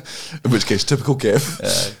 In which case, typical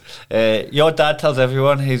Kev. Your dad tells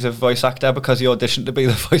everyone he's a voice actor because he auditioned to be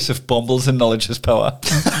the voice of Bumbles in Knowledge is Power.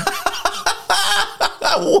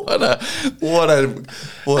 What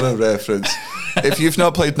a reference. If you've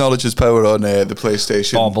not played Knowledge is Power on the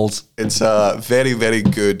PlayStation, Bumbles. It's a very, very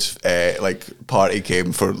good party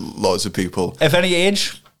game for lots of people. Of any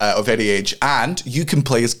age? Of any age. And you can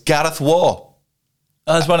play as Gareth Waugh.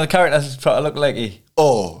 Oh, that's one of the characters that look like he.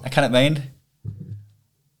 Oh. I can't mind.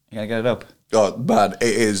 You gotta get it up. Oh, man,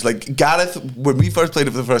 it is. Like, Gareth, when we first played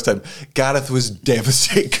it for the first time, Gareth was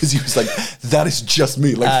devastated because he was like, that is just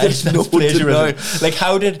me. Like, there's no plagiarism. Like,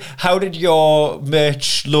 how did your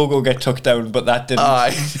merch logo get took down, but that didn't?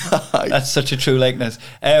 That's such a true likeness.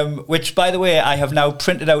 Which, by the way, I have now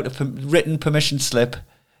printed out a written permission slip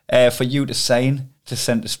for you to sign to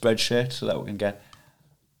send to Spreadshirt so that we can get.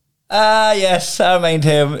 Yes, I remind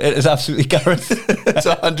him. It is absolutely Gareth. It's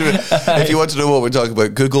 100. If you want to know what we're talking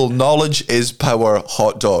about, Google knowledge is power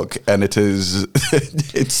hot dog, and it is.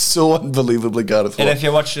 It's so unbelievably Gareth. And if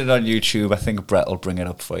you're watching it on YouTube, I think Brett will bring it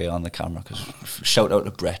up for you on the camera. Because shout out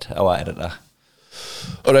to Brett, our editor.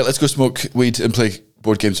 All right, let's go smoke weed and play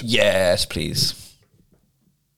board games. Yes, please.